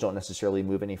the knees don't necessarily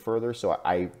move any further. So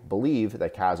I believe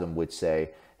that Chasm would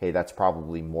say, hey, that's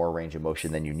probably more range of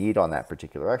motion than you need on that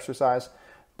particular exercise.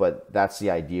 But that's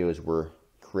the idea, is we're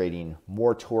creating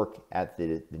more torque at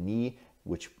the knee,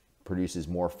 which produces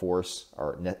more force,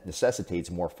 or necessitates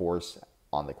more force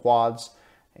on the quads,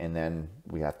 and then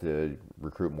we have to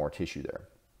recruit more tissue there.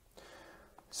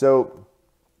 So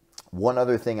one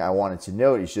other thing I wanted to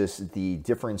note is just the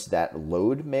difference that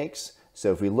load makes.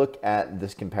 So if we look at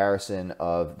this comparison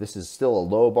of, this is still a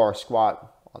low bar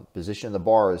squat, position of the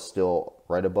bar is still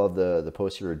right above the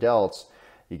posterior delts.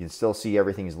 You can still see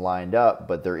everything's lined up,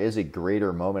 but there is a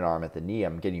greater moment arm at the knee.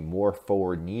 I'm getting more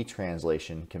forward knee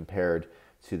translation compared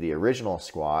to the original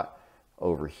squat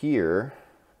over here.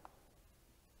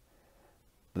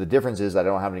 The difference is I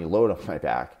don't have any load on my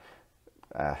back.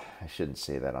 I shouldn't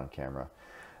say that on camera.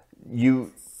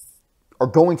 You are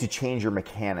going to change your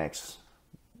mechanics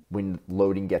when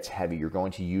loading gets heavy. You're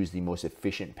going to use the most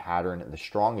efficient pattern and the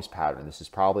strongest pattern. This is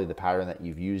probably the pattern that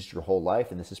you've used your whole life,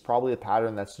 and this is probably the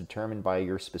pattern that's determined by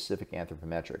your specific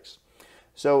anthropometrics.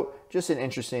 So just an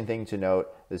interesting thing to note.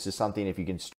 This is something, if you can